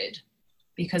corrupted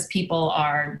because people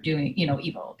are doing, you know,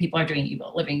 evil. People are doing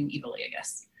evil, living evilly, I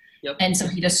guess. Yep. And so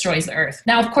he destroys the earth.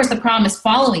 Now, of course, the promise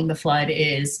following the flood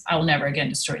is I will never again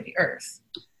destroy the earth.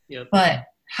 Yep. But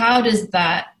how does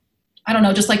that, I don't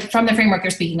know, just like from the framework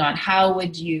you're speaking on, how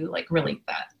would you like relate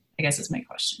that? I guess is my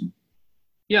question.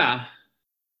 Yeah.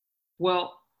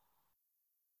 Well,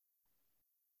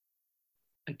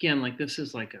 again, like this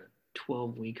is like a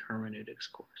 12-week hermeneutics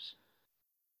course.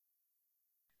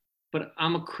 But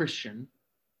I'm a Christian,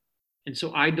 and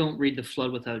so I don't read the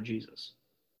flood without Jesus.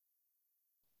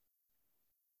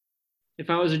 If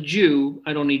I was a Jew,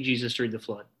 I don't need Jesus to read the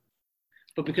flood.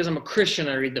 But because I'm a Christian,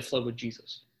 I read the flood with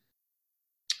Jesus.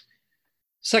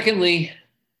 Secondly,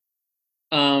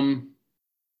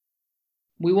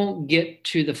 we won't get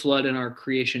to the flood in our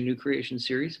New Creation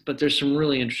series, but there's some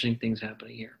really interesting things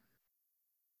happening here.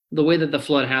 The way that the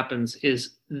flood happens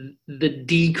is the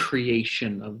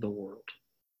decreation of the world.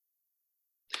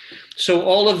 So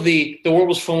all of the world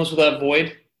was formless without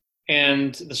void,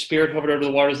 and the Spirit hovered over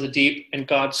the waters of the deep, and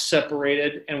God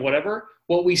separated and whatever.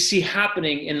 What we see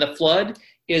happening in the flood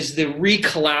is the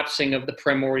recollapsing of the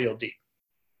primordial deep.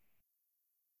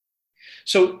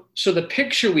 So the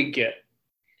picture we get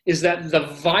is that the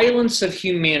violence of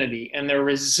humanity and their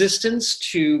resistance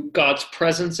to God's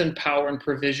presence and power and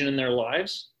provision in their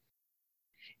lives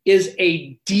is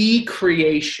a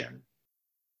decreation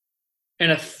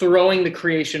and a throwing the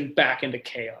creation back into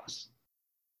chaos.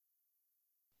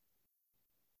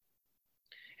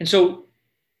 And so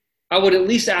I would at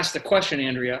least ask the question,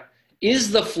 Andrea, is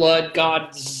the flood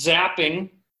God zapping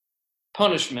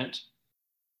punishment,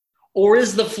 or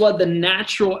is the flood the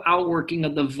natural outworking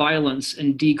of the violence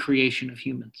and decreation of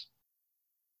humans?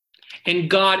 And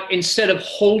God, instead of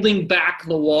holding back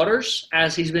the waters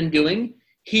as he's been doing,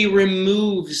 he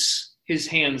removes his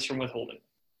hands from withholding.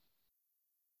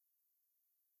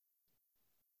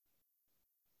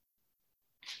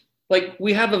 Like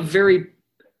we have a very,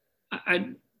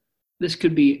 this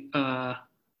could be,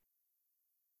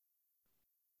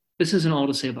 this isn't all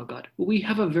to say about God, but we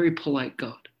have a very polite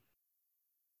God.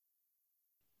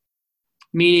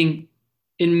 Meaning,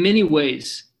 in many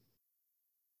ways,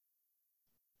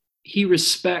 he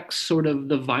respects sort of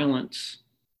the violence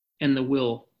and the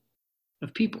will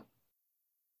of people.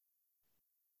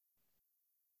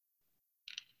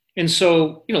 And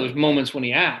so, there's moments when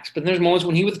he acts, but there's moments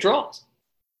when he withdraws.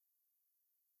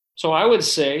 So I would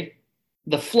say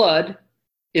the flood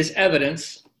is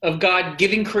evidence of God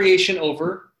giving creation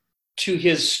over to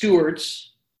his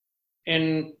stewards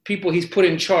and people he's put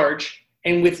in charge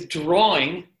and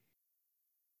withdrawing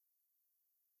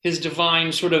his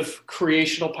divine sort of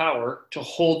creational power to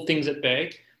hold things at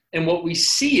bay. And what we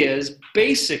see is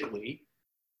basically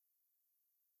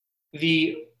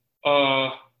the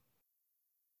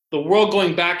world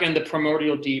going back in the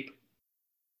primordial deep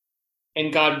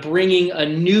and God bringing a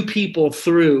new people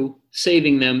through,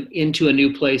 saving them into a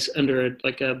new place under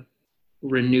a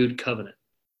renewed covenant.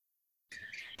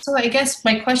 So I guess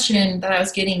my question that I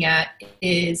was getting at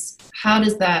is, how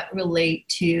does that relate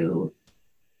to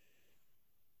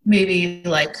maybe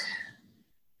like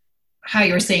how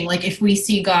you were saying, like if we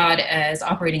see God as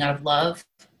operating out of love,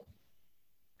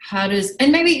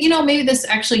 and maybe this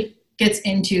actually gets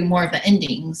into more of the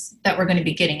endings that we're going to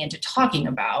be getting into talking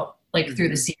about, like through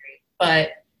the series.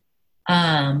 But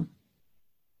I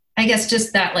guess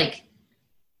just that, like,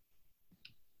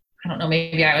 I don't know,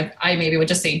 maybe I would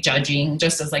just say judging,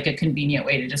 just as like a convenient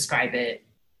way to describe it.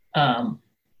 I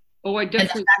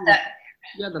definitely.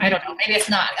 I don't know, maybe it's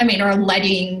not, or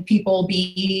letting people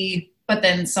be, but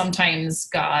then sometimes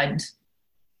God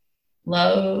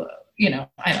love, I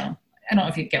don't know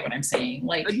if you get what I'm saying.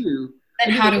 Like, I do.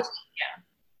 And how do we,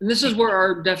 And this is where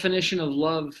our definition of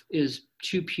love is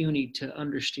too puny to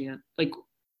understand. Like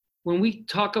when we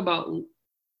talk about,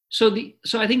 so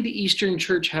I think the Eastern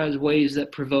Church has ways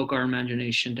that provoke our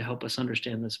imagination to help us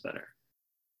understand this better.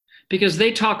 Because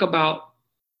they talk about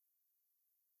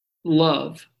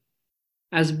love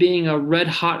as being a red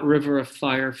hot river of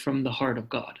fire from the heart of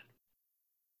God.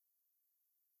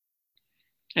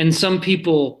 And some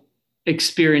people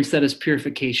experience that as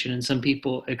purification, and some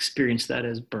people experience that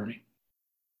as burning,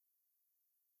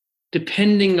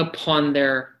 depending upon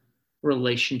their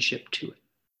relationship to it.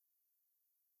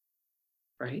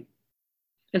 Right?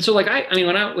 And so, like,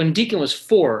 when Deacon was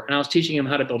 4 and I was teaching him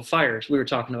how to build fires, we were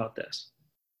talking about this.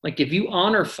 Like, if you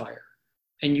honor fire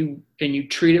and you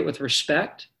treat it with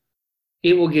respect,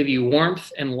 it will give you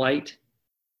warmth and light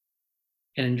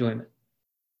and enjoyment.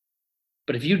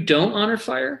 But if you don't honor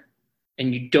fire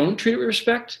and you don't treat it with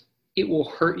respect, it will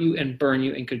hurt you and burn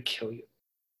you and could kill you.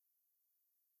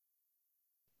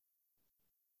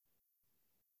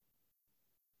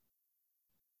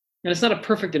 And it's not a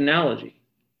perfect analogy,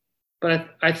 but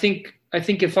I think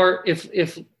if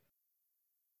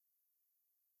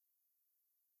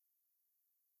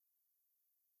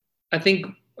I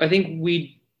think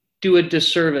we do a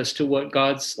disservice to what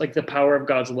God's, like, the power of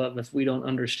God's love, if we don't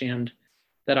understand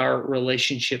that our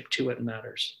relationship to it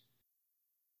matters.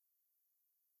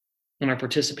 And our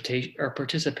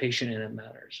participation in it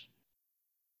matters.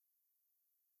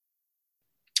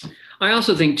 I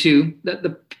also think too that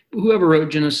whoever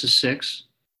wrote Genesis 6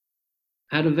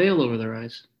 had a veil over their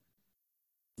eyes.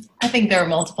 I think there are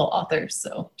multiple authors,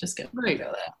 so just go right.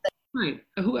 Go that. Right.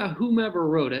 Whomever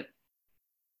wrote it,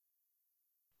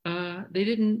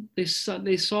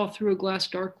 they saw through a glass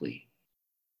darkly.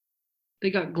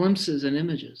 They got glimpses and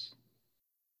images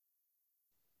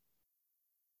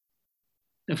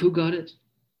of who God is.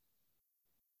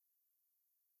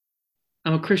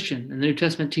 I'm a Christian, and the New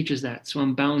Testament teaches that, so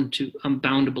I'm bound to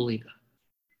believe that.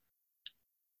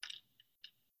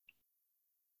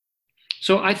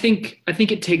 So I think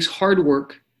it takes hard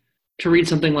work to read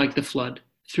something like the flood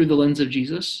through the lens of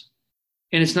Jesus,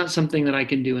 and it's not something that I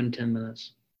can do in 10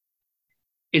 minutes.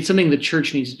 It's something the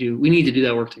church needs to do. We need to do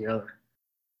that work together.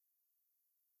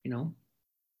 And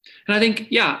I think,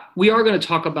 we are going to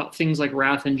talk about things like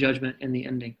wrath and judgment and the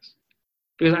endings,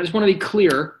 because I just want to be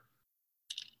clear.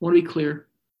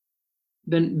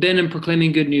 Ben and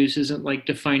proclaiming good news isn't like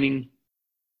defining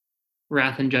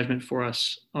wrath and judgment for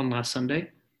us on last Sunday.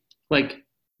 Like,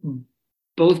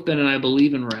 both Ben and I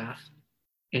believe in wrath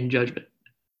and judgment.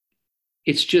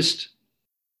 It's just,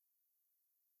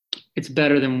 it's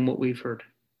better than what we've heard.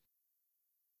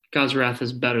 God's wrath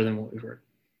is better than what we've heard.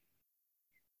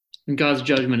 And God's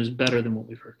judgment is better than what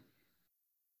we've heard.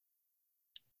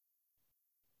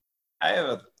 I have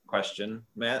a question,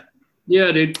 Matt.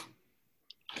 Yeah, dude.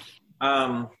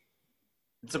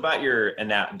 It's about your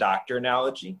doctor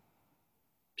analogy.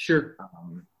 Sure.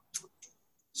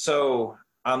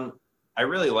 I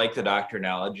really like the doctor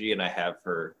analogy, and I have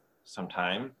for some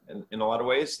time in a lot of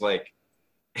ways. Like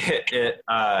it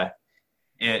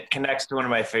connects to one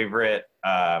of my favorite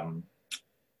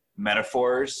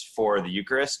metaphors for the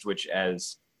Eucharist, which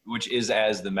is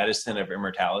as the medicine of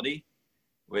immortality,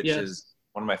 which Yes. is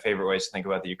one of my favorite ways to think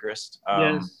about the Eucharist.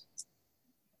 Yes.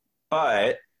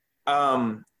 But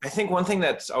I think one thing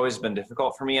that's always been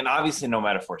difficult for me, and obviously no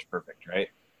metaphor is perfect, right?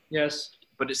 Yes.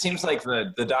 But it seems like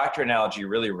the doctor analogy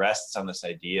really rests on this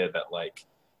idea that, like,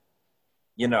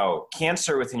 you know,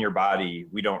 cancer within your body,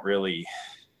 we don't really,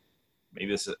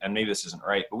 maybe this isn't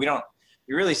right, but we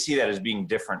really see that as being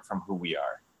different from who we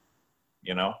are,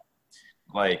 you know?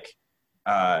 Like,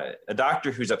 a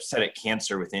doctor who's upset at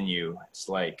cancer within you, it's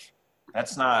like,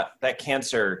 that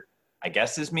cancer, I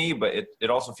guess, is me, but it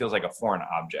also feels like a foreign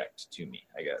object to me,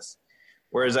 I guess.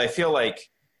 Whereas I feel like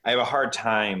I have a hard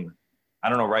time, I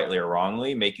don't know, rightly or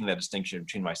wrongly, making that distinction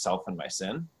between myself and my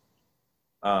sin.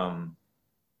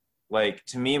 Like,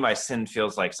 to me, my sin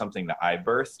feels like something that I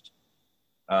birthed,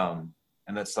 and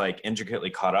that's like intricately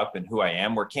caught up in who I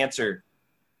am, where cancer,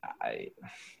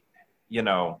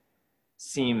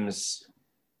 seems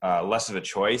less of a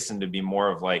choice and to be more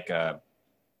of like a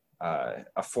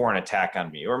foreign attack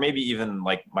on me, or maybe even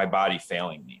like my body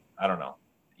failing me. I don't know.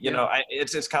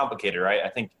 It's complicated, right? I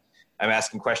think I'm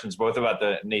asking questions both about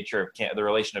the nature of the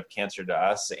relation of cancer to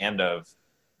us and of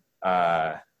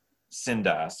sin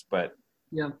to us. But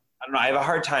Yeah. I don't know. I have a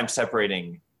hard time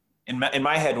separating. In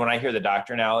my head, when I hear the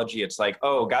doctor analogy, it's like,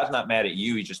 oh, God's not mad at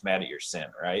you; He's just mad at your sin,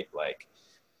 right? Like,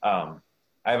 I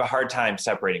have a hard time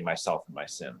separating myself and my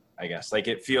sin, I guess. Like,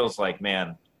 it feels like,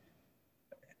 man,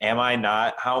 am I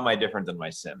not? How am I different than my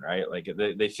sin, right? Like,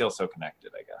 they feel so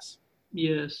connected, I guess.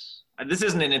 Yes. And this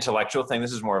isn't an intellectual thing.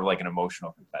 This is more of like an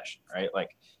emotional confession, right? Like,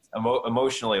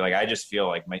 emotionally, like, I just feel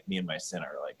like me and my sin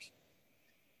are like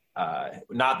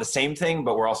not the same thing,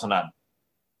 but we're also not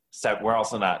separate. We're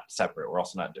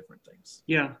also not different things.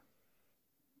 Yeah.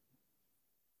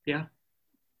 Yeah.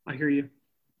 I hear you.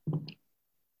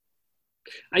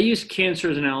 I use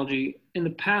cancer as an analogy. In the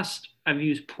past, I've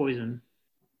used poison.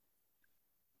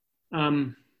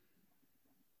 In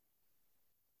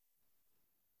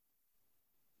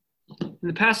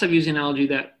the past, I've used the analogy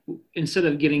that instead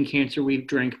of getting cancer, we've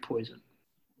drank poison,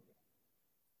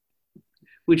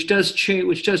 which does change a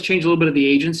little bit of the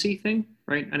agency thing,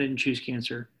 right? I didn't choose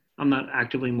cancer. I'm not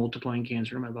actively multiplying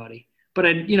cancer in my body, but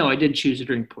I did choose to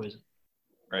drink poison.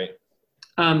 Right.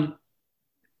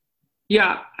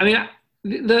 Yeah. I mean,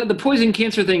 the poison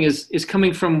cancer thing is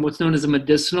coming from what's known as a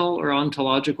medicinal or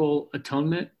ontological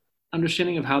atonement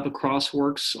understanding of how the cross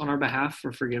works on our behalf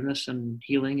for forgiveness and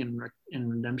healing and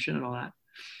redemption and all that.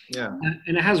 Yeah.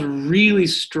 And it has really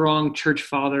strong church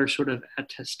father sort of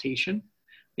attestation.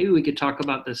 Maybe we could talk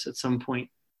about this at some point.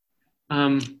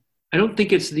 I don't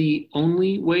think it's the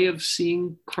only way of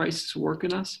seeing Christ's work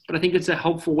in us, but I think it's a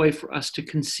helpful way for us to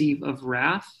conceive of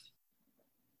wrath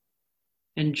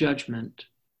and judgment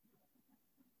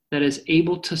that is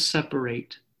able to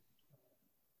separate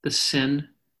the sin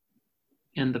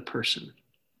and the person.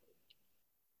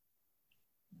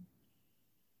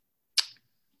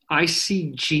 I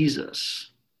see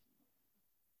Jesus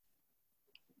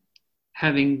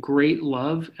having great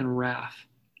love and wrath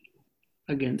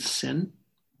against sin,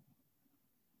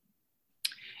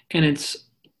 and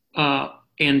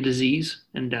and disease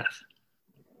and death.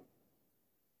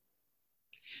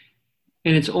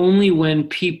 And it's only when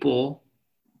people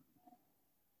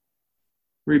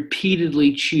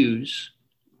repeatedly choose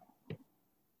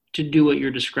to do what you're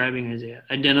describing, Isaiah,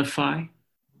 identify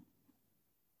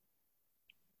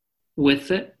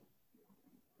with it,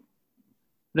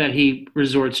 that he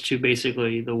resorts to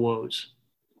basically the woes.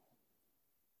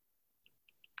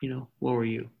 Woe are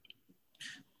you?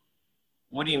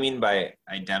 What do you mean by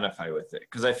identify with it?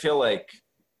 Because I feel like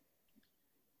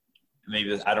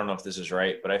I don't know if this is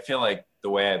right, but I feel like the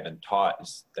way I've been taught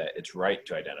is that it's right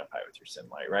to identify with your sin,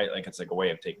 right? Like, it's like a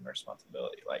way of taking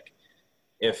responsibility. Like,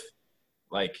 if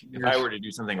I were to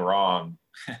do something wrong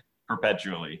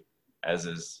perpetually, as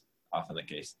is often the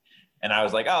case, and I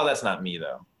was like, oh, that's not me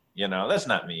though. That's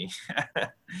not me.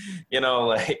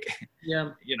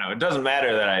 Yeah. It doesn't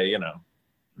matter that I,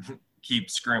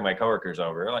 keep screwing my coworkers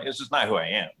over. Like, it's just not who I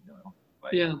am.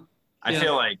 Yeah. I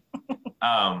feel like,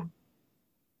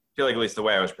 at least the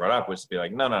way I was brought up was to be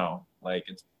like, no, like,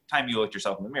 it's time you looked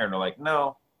yourself in the mirror and they're like,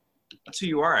 no, that's who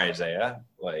you are, Isaiah.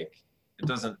 Like, it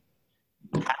doesn't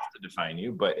have to define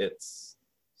you, but it's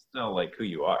still like who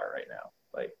you are right now.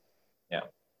 Like, yeah.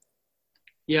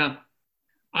 Yeah.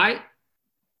 I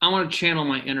want to channel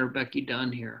my inner Becky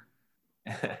Dunn here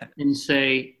and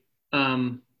say,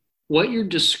 what you're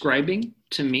describing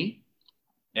to me,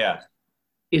 Yeah.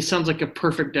 it sounds like a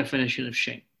perfect definition of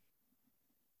shame.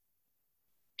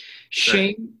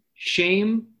 Right.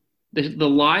 Shame, the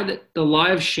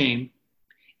lie of shame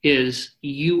is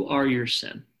you are your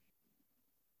sin.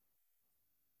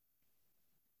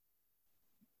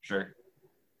 Sure.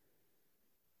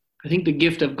 I think the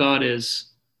gift of God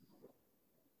is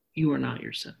you are not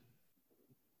your sin.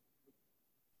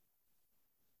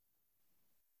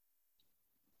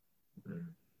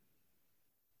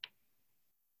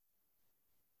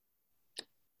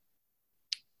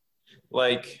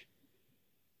 Like,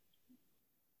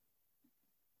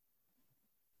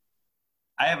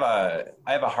 I have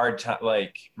a hard time,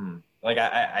 like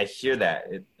I hear that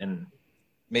and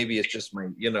maybe it's just my,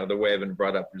 the way I've been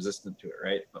brought up resistant to it.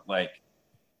 Right. But like,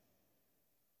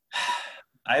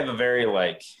 I have a very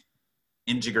like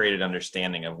integrated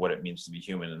understanding of what it means to be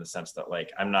human, in the sense that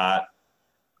like, I'm not,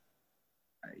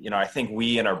 I think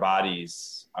we and our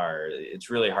bodies it's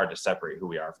really hard to separate who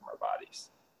we are from our bodies.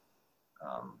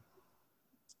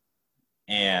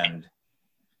 And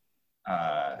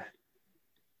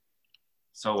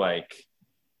so like,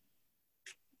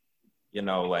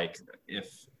 like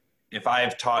if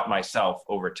I've taught myself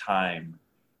over time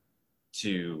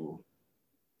to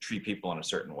treat people in a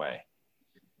certain way,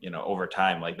 over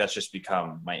time, like that's just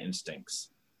become my instincts,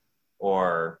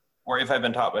 or if I've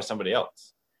been taught by somebody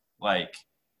else, like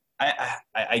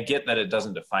I get that it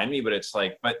doesn't define me, but it's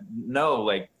like, but no,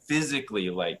 like physically,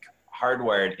 like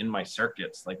hardwired in my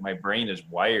circuits, like my brain is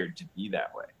wired to be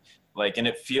that way. Like, and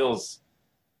it feels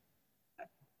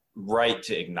right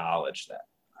to acknowledge that.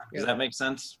 Does that make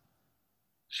sense?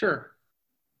 Sure.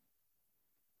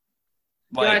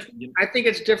 Like, yeah, I think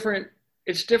it's different.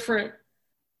 It's different.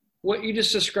 What you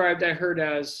just described, I heard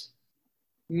as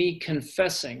me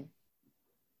confessing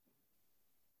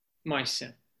my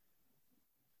sin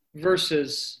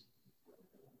versus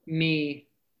me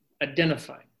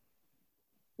identifying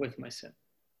with my sin.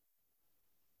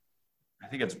 I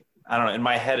think I don't know. In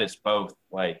my head, it's both.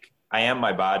 Like, I am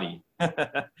my body,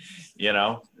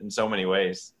 in so many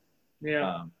ways.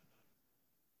 Yeah.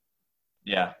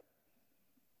 Yeah.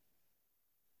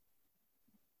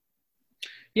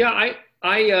 Yeah.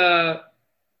 I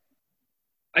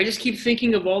just keep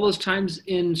thinking of all those times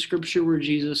in scripture where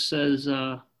Jesus says,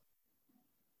 what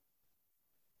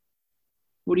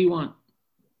do you want?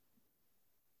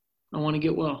 I want to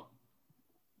get well.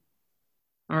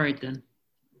 All right, then.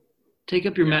 Take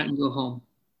up your mat and go home.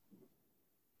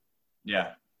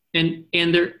 Yeah. And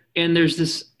there's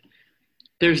this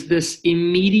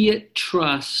immediate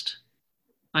trust.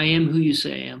 I am who you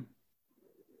say I am.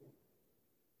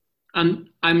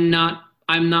 I'm not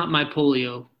my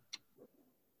polio.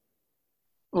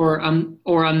 Or I'm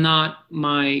not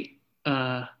my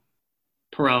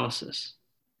paralysis.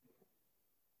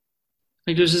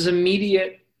 Like there's this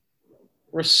immediate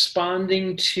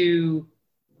responding to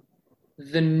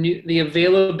the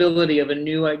availability of a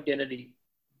new identity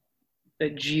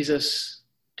that Jesus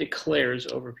declares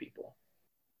over people.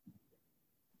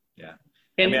 Yeah.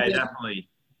 And I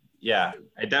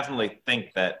definitely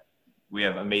think that we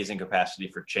have amazing capacity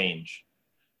for change,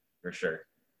 for sure.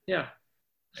 Yeah.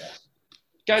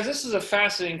 Guys, this is a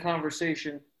fascinating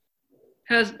conversation.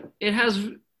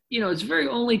 It's very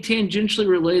only tangentially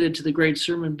related to the great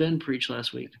sermon Ben preached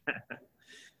last week.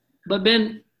 But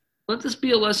Ben, let this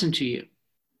be a lesson to you.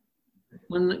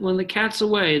 When the cat's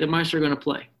away, the mice are going to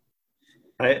play.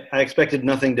 I expected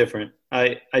nothing different.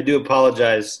 I do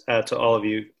apologize to all of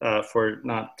you for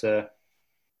not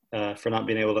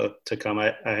being able to come.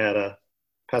 I had a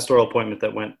pastoral appointment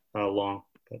that went long,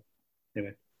 but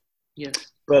anyway. Yes.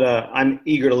 But I'm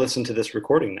eager to listen to this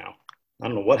recording now. I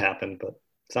don't know what happened, but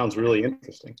it sounds really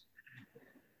interesting.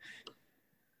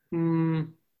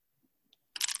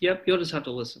 Yep, you'll just have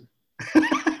to listen.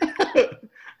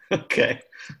 Okay.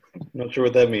 I'm not sure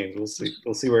what that means.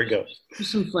 We'll see where it goes.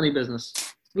 Just some funny business.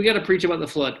 We got to preach about the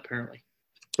flood, apparently.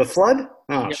 The flood?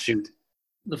 Oh, Yep. Shoot.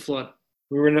 The flood.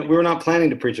 We were not planning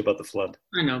to preach about the flood.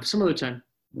 I know. Some other time.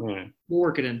 All right. We'll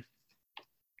work it in.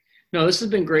 No, this has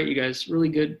been great, you guys. Really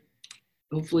good.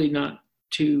 Hopefully not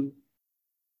too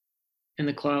in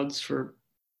the clouds for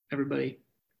everybody.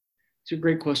 These are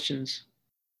great questions.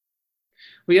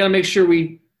 We got to make sure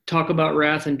we talk about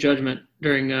wrath and judgment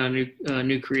during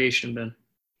new creation, Ben,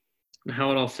 and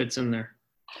how it all fits in there.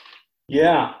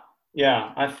 Yeah.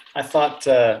 I thought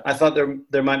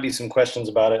there might be some questions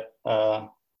about it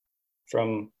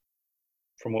from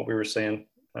what we were saying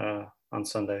on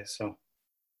Sunday. So,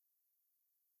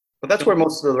 but that's where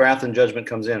most of the wrath and judgment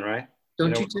comes in, right?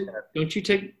 Don't you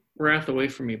take wrath away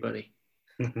from me, buddy.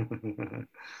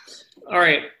 All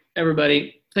right,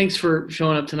 everybody. Thanks for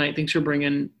showing up tonight. Thanks for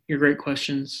bringing your great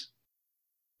questions,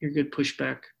 your good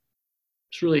pushback.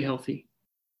 It's really healthy.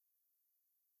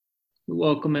 We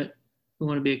welcome it. We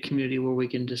want to be a community where we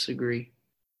can disagree.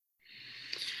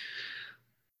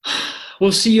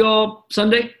 We'll see you all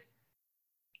Sunday.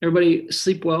 Everybody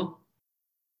sleep well.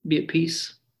 Be at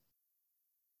peace.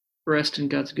 Rest in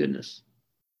God's goodness.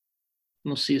 And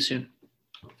we'll see you soon.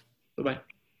 Bye-bye.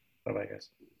 Bye-bye, guys.